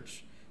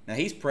church. Now,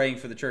 he's praying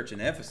for the church in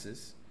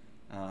Ephesus,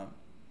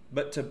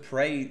 but to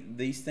pray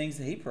these things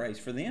that he prays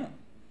for them.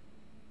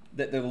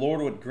 That the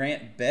Lord would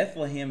grant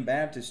Bethlehem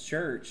Baptist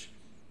Church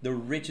the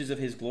riches of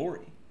his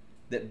glory.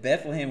 That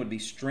Bethlehem would be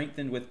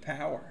strengthened with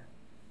power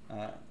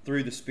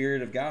through the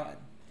Spirit of God.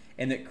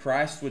 And that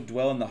Christ would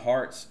dwell in the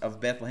hearts of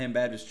Bethlehem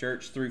Baptist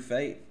Church through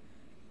faith.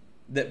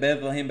 That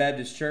Bethlehem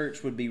Baptist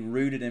Church would be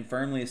rooted and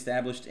firmly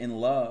established in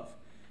love.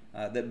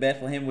 That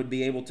Bethlehem would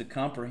be able to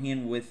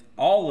comprehend with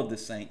all of the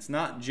saints,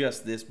 not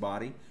just this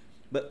body,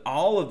 but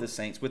all of the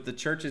saints, with the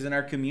churches in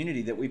our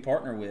community that we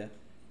partner with,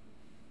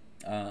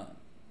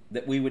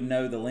 that we would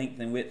know the length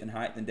and width and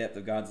height and depth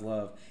of God's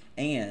love,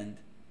 and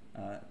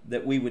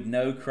that we would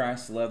know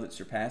Christ's love that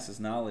surpasses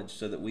knowledge,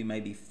 so that we may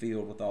be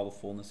filled with all the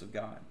fullness of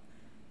God.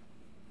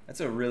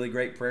 That's a really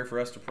great prayer for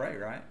us to pray,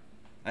 right?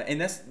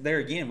 And that's, there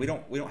again, we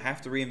don't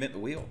have to reinvent the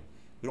wheel.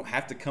 We don't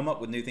have to come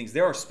up with new things.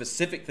 There are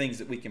specific things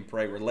that we can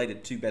pray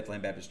related to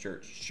Bethlehem Baptist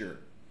Church, sure.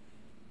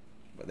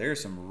 But there are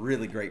some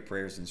really great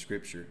prayers in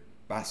Scripture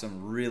by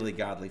some really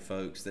godly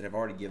folks that have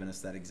already given us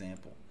that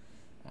example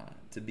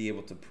to be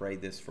able to pray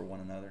this for one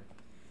another.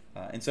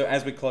 And so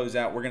as we close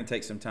out, we're going to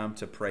take some time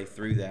to pray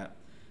through that.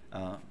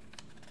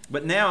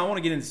 But now I want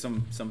to get into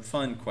some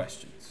fun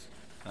questions.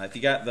 If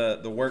you got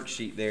the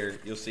worksheet there,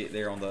 you'll see it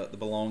there on the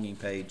belonging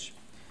page.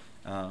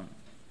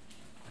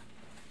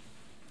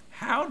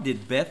 How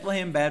did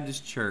Bethlehem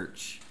Baptist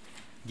Church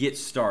get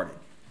started?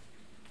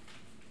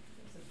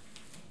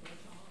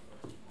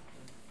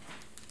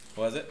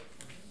 Was it?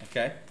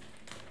 Okay.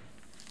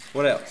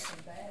 What else?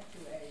 From that to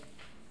a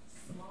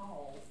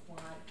small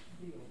white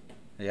building.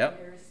 Yep.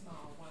 Very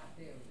small white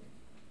building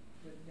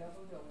with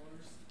double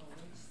doors on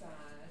each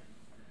side,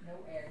 no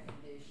air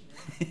conditioning,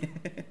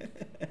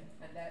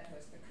 and that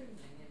was the cooling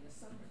in the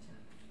summertime.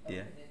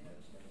 Yeah. Open in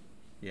those days.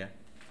 Yeah.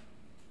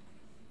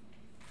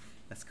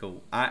 That's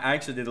cool. I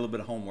actually did a little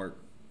bit of homework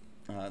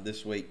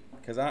this week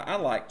because I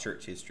like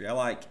church history. I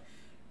like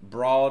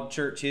broad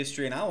church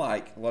history, and I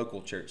like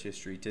local church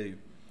history too.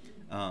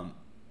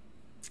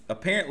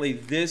 Apparently,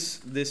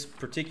 this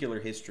particular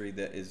history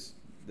that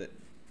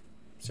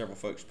several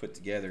folks put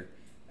together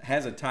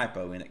has a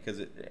typo in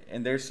it,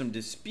 and there's some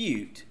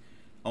dispute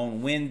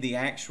on when the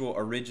actual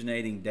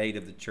originating date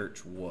of the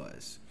church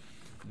was.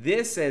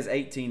 This says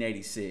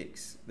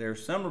 1886. There are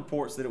some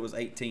reports that it was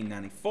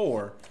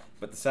 1894,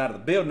 but the side of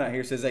the building out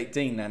here says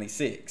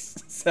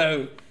 1896.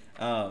 So,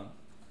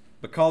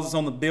 because it's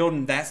on the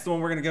building, that's the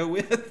one we're going to go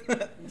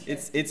with.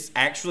 It's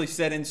actually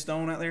set in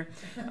stone out there.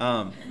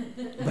 But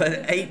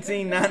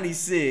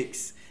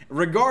 1896,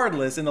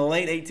 regardless, in the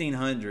late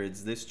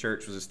 1800s, this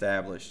church was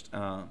established.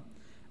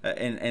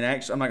 And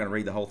actually, I'm not going to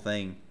read the whole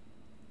thing,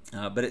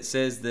 but it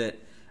says that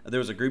there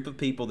was a group of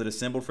people that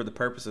assembled for the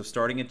purpose of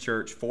starting a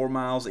church 4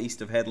 miles east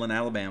of Headland,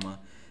 Alabama.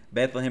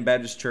 Bethlehem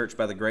Baptist Church,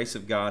 by the grace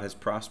of God, has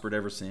prospered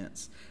ever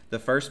since. The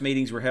first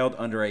meetings were held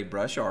under a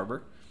brush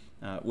arbor,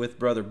 with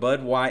Brother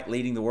Bud White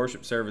leading the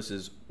worship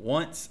services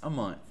once a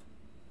month.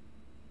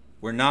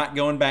 We're not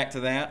going back to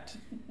that.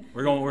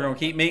 We're going to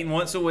keep meeting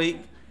once a week.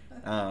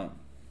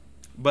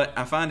 But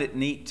I find it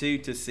neat too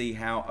to see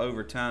how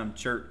over time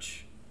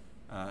church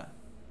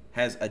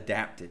has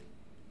adapted,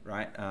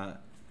 right?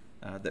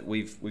 That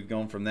we've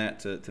gone from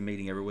that to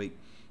meeting every week.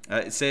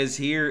 It says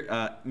here,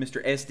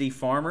 Mr. S.D.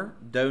 Farmer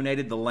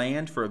donated the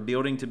land for a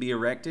building to be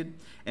erected,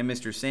 and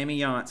Mr. Sammy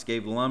Yantz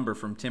gave lumber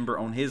from timber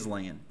on his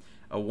land.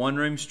 A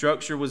one-room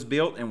structure was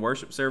built, and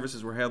worship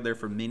services were held there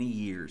for many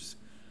years.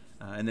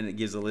 And then it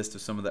gives a list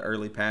of some of the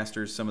early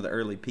pastors, some of the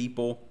early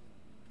people.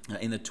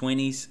 In the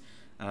 20s,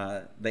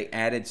 they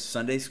added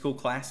Sunday school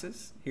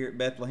classes here at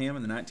Bethlehem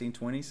in the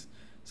 1920s.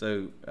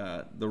 So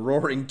the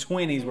Roaring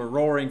 20s were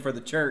roaring for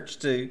the church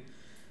too.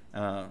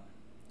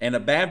 And a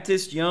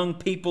Baptist Young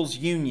People's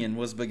Union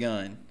was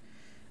begun.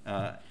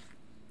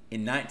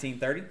 In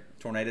 1930, a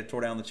tornado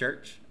tore down the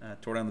church,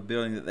 tore down the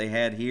building that they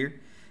had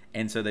here,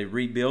 and so they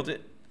rebuilt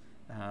it.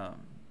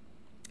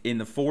 In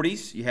the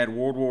 40s, you had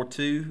World War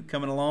II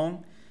coming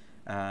along,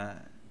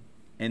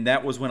 and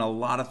that was when a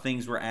lot of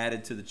things were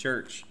added to the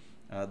church.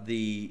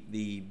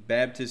 The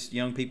Baptist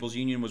Young People's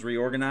Union was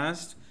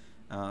reorganized.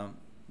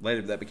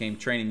 Later, that became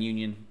Training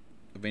Union,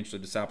 eventually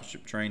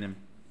Discipleship Training.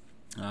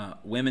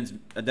 Women's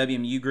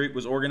WMU group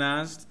was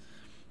organized,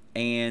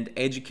 and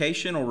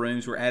educational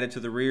rooms were added to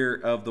the rear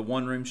of the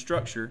one-room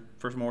structure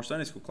for more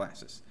Sunday school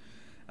classes.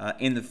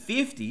 In the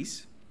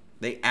 50s,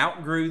 they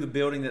outgrew the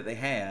building that they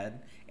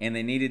had, and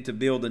they needed to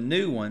build a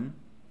new one,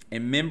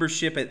 and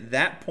membership at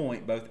that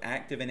point, both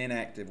active and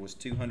inactive, was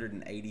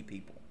 280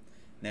 people.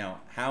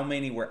 Now, how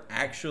many were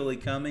actually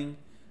coming?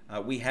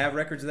 We have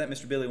records of that.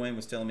 Mr. Billy Wayne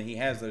was telling me he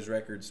has those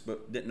records,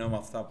 but didn't know them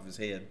off the top of his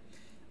head.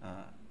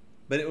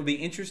 But it would be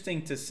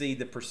interesting to see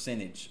the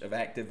percentage of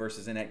active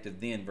versus inactive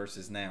then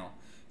versus now.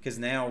 Because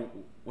now,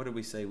 what did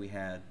we say we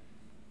had?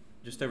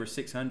 Just over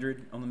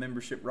 600 on the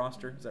membership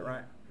roster. Is that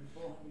right?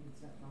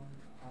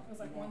 It was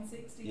like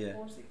 160, Yeah.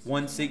 460.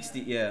 160,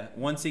 yeah,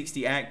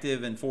 160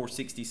 active and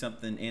 460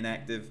 something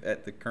inactive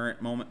at the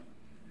current moment.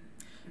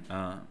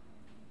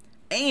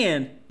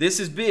 And this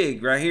is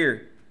big right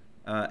here.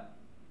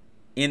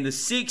 In the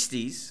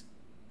 60s,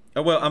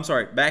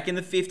 back in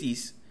the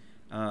 50s,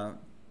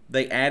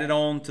 they added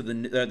on to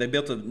they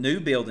built a new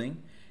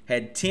building,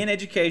 had 10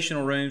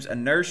 educational rooms, a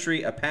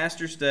nursery, a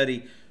pastor's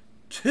study,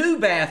 2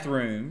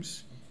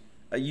 bathrooms,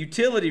 a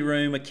utility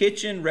room, a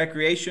kitchen,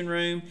 recreation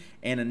room,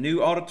 and a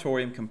new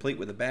auditorium complete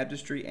with a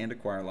baptistry and a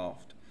choir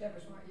loft. That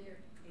was what year?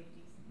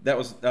 That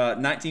was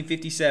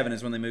 1957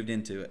 is when they moved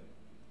into it.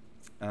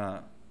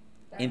 That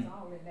In- was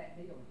all in that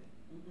building.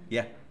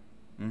 Yeah.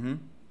 Mm-hmm.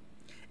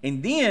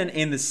 And then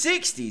in the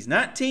 60s,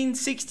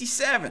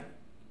 1967,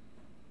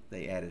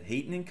 they added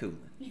heating and cooling.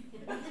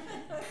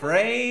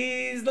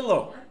 Praise the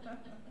Lord.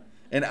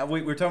 And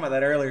we were talking about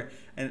that earlier,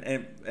 and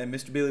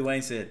Mr. Billy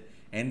Wayne said,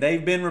 and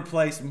they've been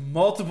replaced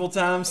multiple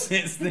times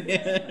since then.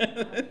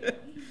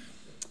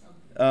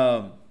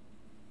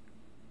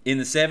 In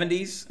the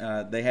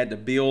 70s, they had to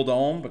build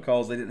on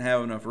because they didn't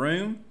have enough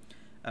room.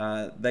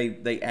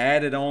 They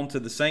added on to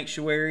the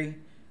sanctuary,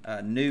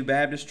 new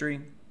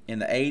baptistry. In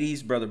the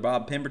 80s, Brother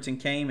Bob Pemberton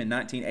came in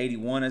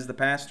 1981 as the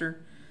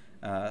pastor.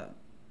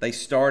 They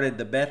started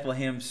the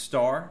Bethlehem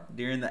Star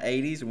during the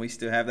 80s, and we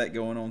still have that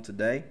going on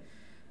today.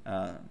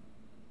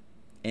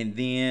 And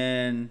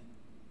then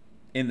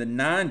in the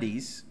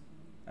 90s,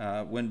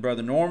 when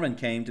Brother Norman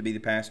came to be the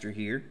pastor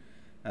here,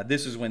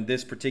 this is when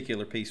this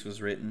particular piece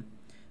was written.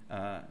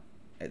 At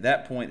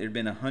that point, there had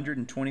been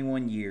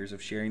 121 years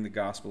of sharing the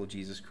gospel of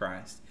Jesus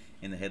Christ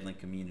in the Headland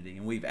community,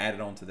 and we've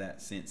added on to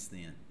that since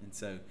then. And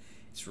so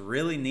it's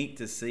really neat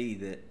to see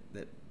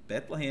that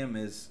Bethlehem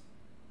is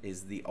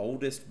the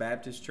oldest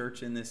Baptist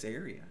church in this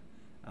area.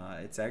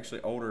 It's actually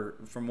older,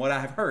 from what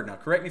I have heard. Now,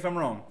 correct me if I'm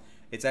wrong.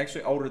 It's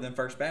actually older than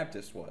First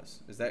Baptist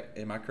was.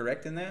 Am I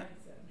correct in that?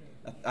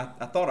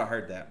 I thought I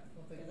heard that.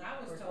 Because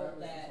I was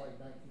told that like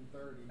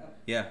 1930.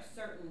 Yeah. a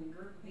certain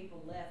group of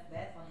people left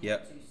Bethlehem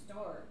Yep. to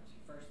start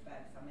First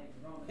Baptist. I may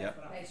be wrong, but Yep. that's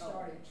what I They was told.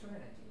 started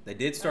Trinity. They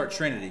did start Oh, okay.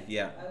 Trinity,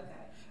 yeah.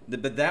 Okay.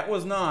 But that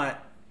was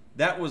not,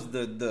 that was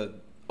the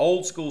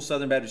old school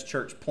Southern Baptist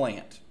Church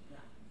plant, Right.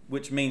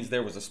 which means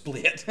there was a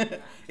split.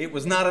 It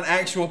was not an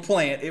actual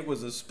plant, it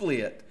was a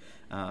split.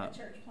 The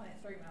church plant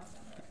 3 miles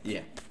down the road. Yeah,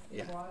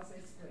 It yeah, was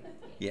a split.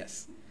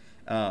 yes.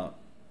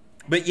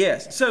 But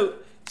yes, so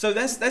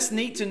that's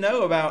neat to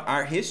know about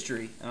our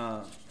history.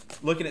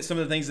 Looking at some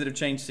of the things that have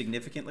changed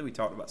significantly, we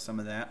talked about some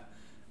of that.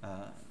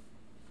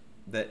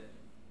 That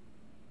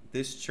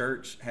this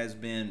church has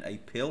been a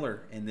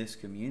pillar in this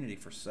community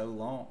for so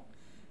long.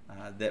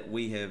 That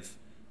we have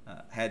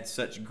had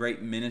such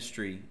great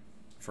ministry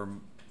for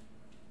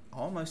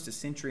almost a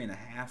century and a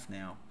half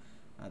now.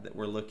 That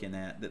we're looking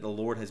at, that the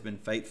Lord has been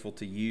faithful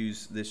to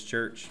use this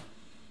church.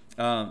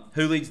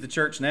 Who leads the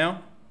church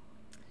now?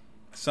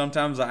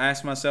 Sometimes I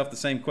ask myself the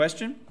same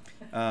question.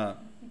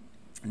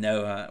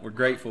 We're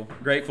grateful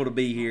to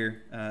be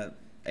here.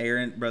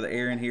 Brother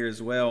Aaron here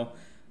as well.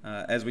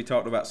 As we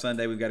talked about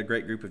Sunday, we've got a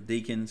great group of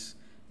deacons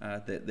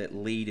that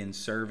lead in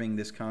serving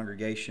this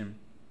congregation.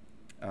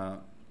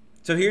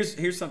 So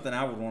here's something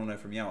I would want to know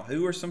from y'all.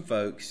 Who are some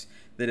folks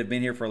that have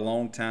been here for a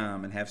long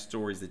time and have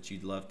stories that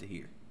you'd love to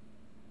hear?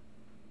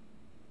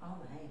 All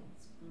the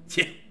hands.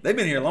 Yeah, they've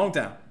been here a long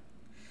time.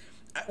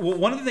 Well,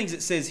 one of the things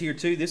it says here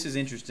too, this is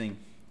interesting.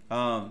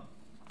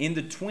 In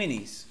the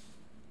 20s,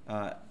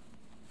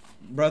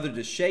 Brother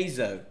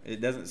DeShazo,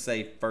 it doesn't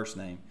say first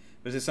name,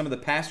 but it says some of the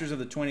pastors of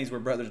the 20s were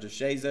Brothers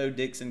DeShazo,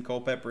 Dixon,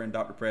 Culpepper, and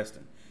Dr.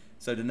 Preston.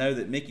 So to know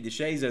that Mickey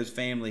DeShazo's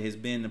family has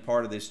been a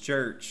part of this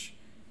church,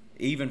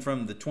 even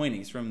from the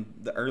 20s, from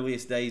the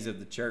earliest days of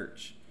the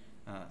church.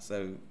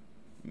 So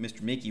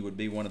Mr. Mickey would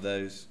be one of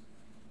those.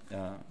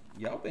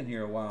 Y'all been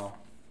here a while.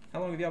 How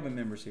long have y'all been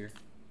members here?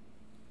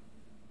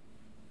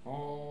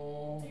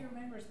 Oh, He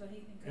remembers the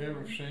heat and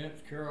ever cooling.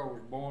 since Carol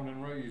was born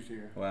and raised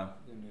here Wow.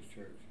 in this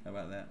church. How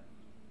about that?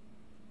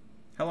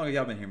 How long have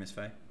y'all been here, Miss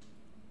Faye?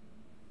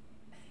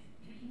 I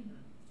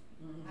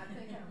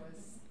think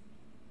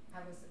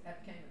I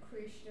became a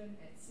Christian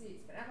at 6,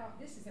 but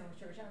this is the only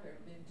church I've ever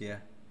been to. Yeah.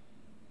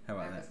 How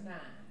about I that? was 9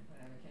 when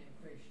I became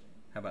a Christian.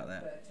 How about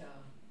that? But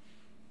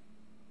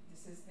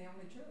this is the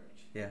only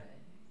church. Yeah.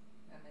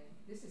 I mean,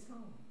 this is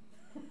home.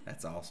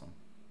 That's awesome.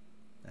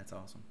 That's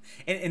awesome.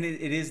 And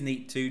it is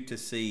neat, too, to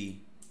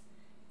see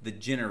the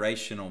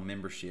generational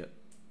membership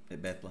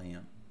at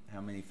Bethlehem.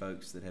 How many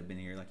folks that have been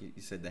here, like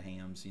you said, the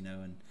Hams,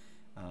 and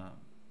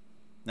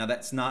now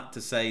that's not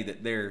to say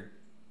that they're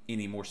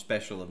any more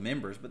special of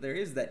members, but there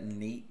is that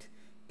neat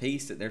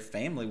piece that their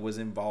family was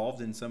involved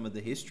in some of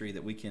the history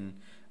that we can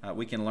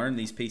learn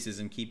these pieces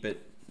and keep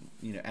it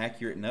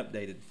accurate and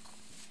updated.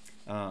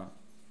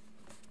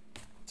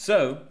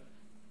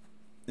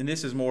 And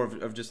this is more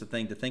of just a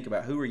thing to think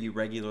about. Who are you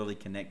regularly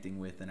connecting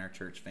with in our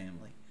church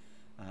family?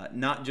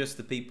 Not just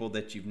the people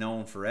that you've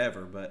known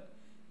forever, but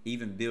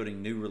even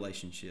building new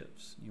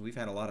relationships. We've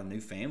had a lot of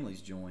new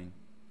families join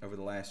over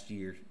the last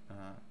year.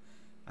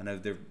 I know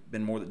there have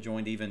been more that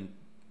joined even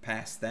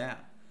past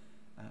that.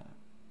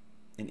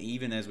 And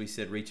even as we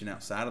said, reaching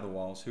outside of the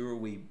walls, who are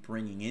we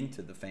bringing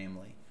into the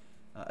family?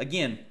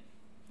 Again,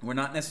 we're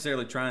not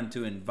necessarily trying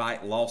to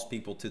invite lost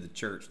people to the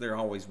church. They're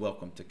always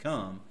welcome to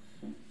come.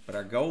 But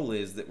our goal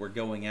is that we're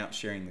going out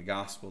sharing the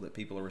gospel, that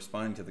people are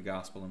responding to the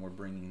gospel, and we're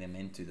bringing them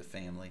into the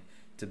family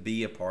to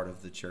be a part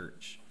of the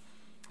church.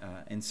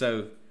 And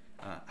so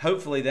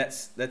hopefully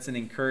that's an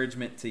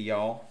encouragement to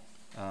y'all.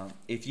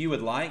 If you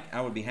would like,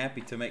 I would be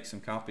happy to make some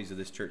copies of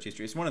this church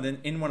history. It's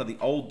in one of the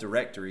old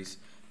directories.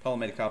 Paula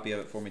made a copy of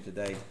it for me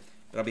today,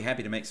 but I'll be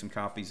happy to make some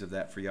copies of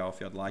that for y'all if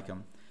y'all like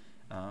them.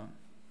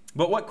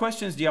 But what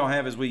questions do y'all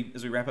have as we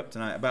wrap up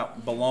tonight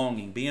about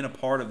belonging, being a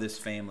part of this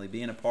family,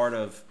 being a part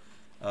of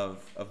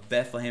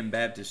Bethlehem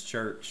Baptist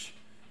Church?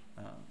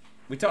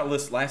 We talked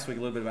last week a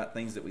little bit about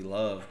things that we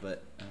love,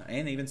 but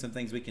and even some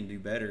things we can do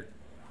better.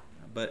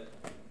 But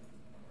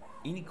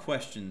any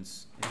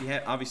questions? If you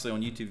have, obviously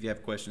on YouTube, if you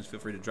have questions, feel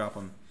free to drop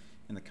them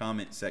in the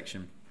comment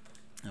section.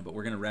 But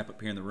we're going to wrap up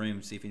here in the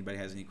room, see if anybody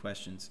has any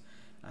questions.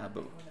 But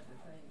one of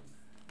the things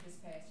this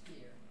past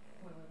year,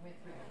 when we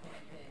went through the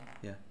pandemic,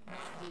 yeah,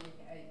 not being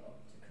able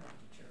to come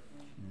to church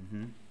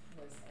mm-hmm.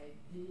 was a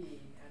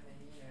big,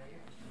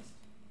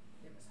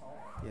 it was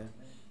hard.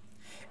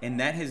 Yeah. And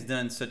that has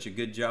done such a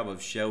good job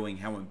of showing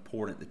how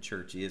important the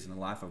church is in the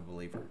life of a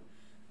believer.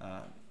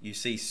 You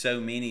see so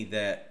many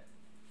that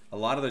a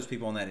lot of those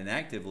people on that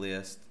inactive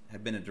list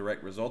have been a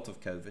direct result of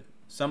COVID.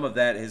 Some of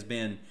that has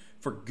been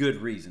for good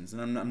reasons,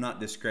 and I'm not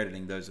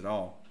discrediting those at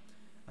all.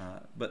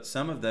 But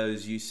some of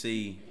those you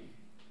see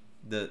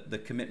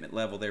the commitment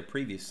level there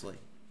previously,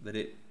 that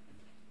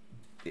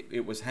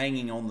it was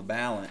hanging on the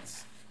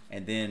balance,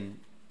 and then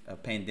a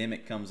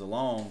pandemic comes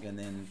along, and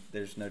then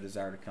there's no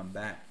desire to come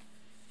back.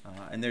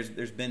 And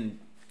there's been,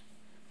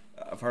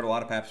 I've heard a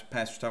lot of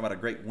pastors talk about a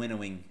great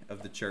winnowing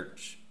of the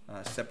church,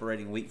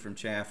 separating wheat from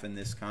chaff in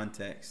this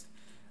context.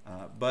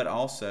 But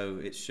also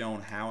it's shown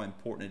how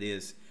important it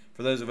is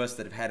for those of us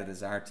that have had a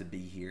desire to be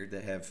here,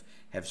 that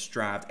have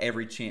strived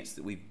every chance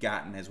that we've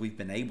gotten as we've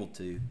been able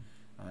to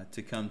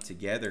come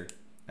together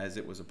as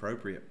it was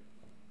appropriate.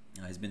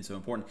 Has been so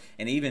important.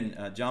 And even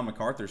John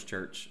MacArthur's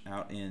church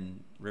out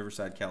in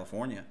Riverside,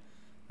 California,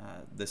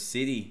 the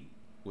city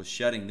was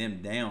shutting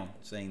them down,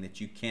 saying that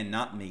you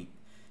cannot meet.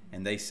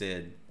 And they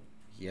said,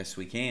 yes,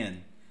 we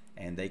can.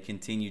 And they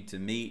continued to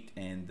meet,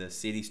 and the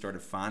city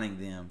started fining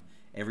them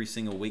every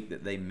single week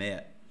that they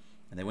met.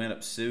 And they went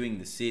up suing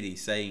the city,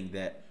 saying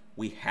that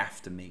we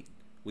have to meet.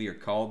 We are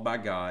called by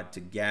God to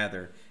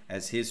gather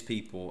as His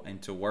people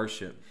and to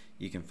worship.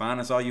 You can fine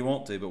us all you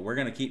want to, but we're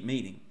going to keep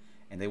meeting.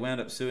 And they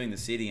wound up suing the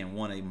city and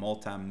won a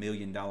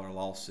multi-million-dollar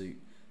lawsuit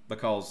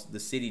because the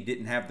city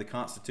didn't have the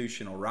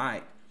constitutional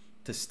right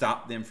to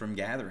stop them from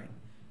gathering.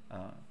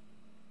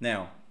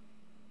 Now,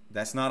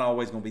 that's not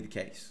always going to be the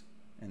case.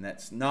 And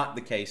that's not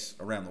the case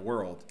around the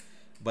world.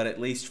 But at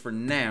least for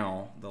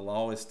now, the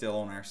law is still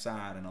on our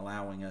side and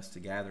allowing us to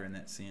gather in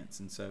that sense.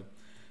 And so,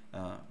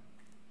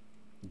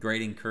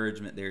 great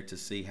encouragement there to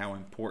see how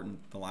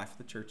important the life of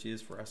the church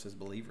is for us as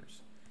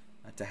believers,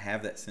 to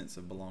have that sense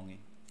of belonging.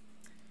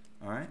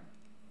 All right?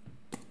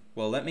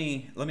 Well, let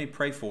me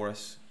pray for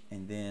us,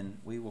 and then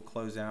we will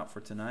close out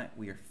for tonight.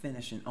 We are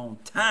finishing on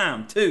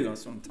time, too.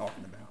 That's what I'm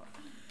talking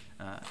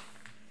about.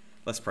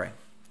 Let's pray.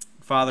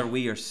 Father,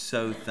 we are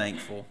so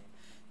thankful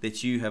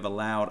that you have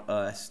allowed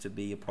us to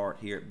be a part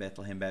here at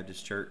Bethlehem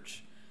Baptist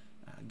Church.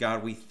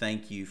 God, we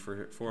thank you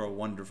for a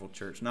wonderful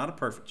church. Not a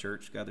perfect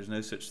church. God, there's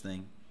no such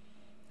thing.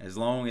 As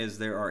long as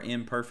there are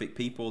imperfect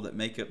people that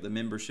make up the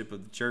membership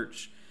of the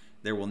church,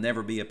 there will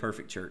never be a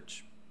perfect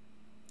church.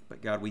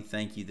 But God, we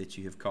thank you that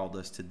you have called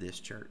us to this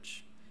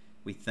church.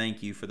 We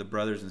thank you for the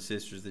brothers and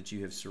sisters that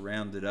you have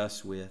surrounded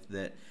us with,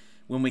 that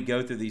when we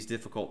go through these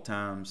difficult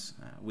times,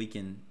 we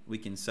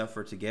can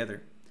suffer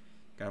together.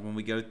 God, when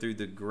we go through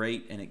the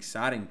great and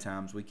exciting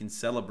times, we can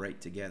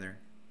celebrate together.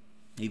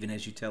 Even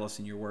as you tell us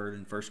in your word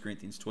in 1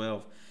 Corinthians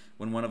 12,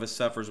 when one of us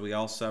suffers, we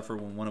all suffer.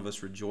 When one of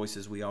us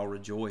rejoices, we all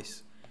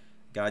rejoice.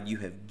 God, you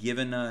have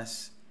given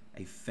us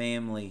a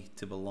family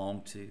to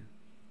belong to.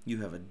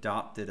 You have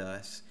adopted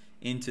us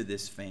into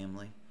this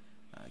family.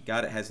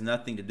 God, it has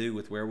nothing to do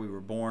with where we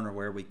were born or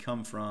where we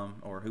come from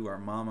or who our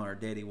mama or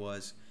daddy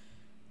was.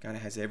 God,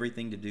 it has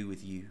everything to do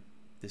with you,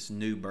 this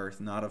new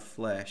birth, not of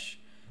flesh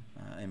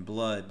and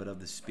blood, but of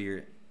the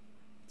Spirit.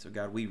 So,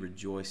 God, we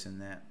rejoice in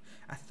that.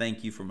 I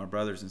thank you for my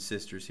brothers and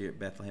sisters here at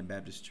Bethlehem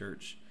Baptist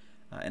Church.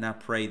 And I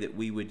pray that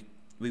we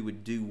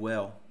would do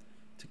well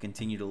to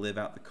continue to live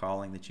out the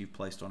calling that you've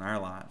placed on our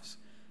lives,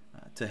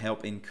 to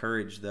help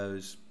encourage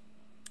those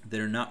that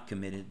are not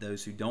committed,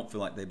 those who don't feel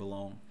like they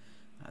belong,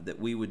 that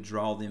we would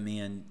draw them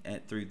in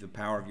through the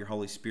power of your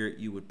Holy Spirit.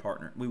 We would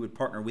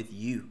partner with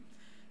you.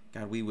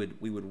 God, we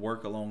would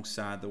work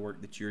alongside the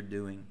work that you're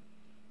doing,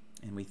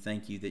 and we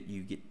thank you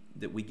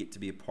that we get to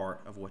be a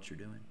part of what you're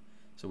doing.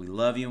 So we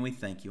love you and we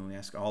thank you, and we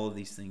ask all of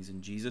these things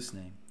in Jesus'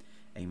 name.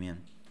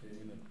 Amen.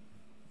 Amen.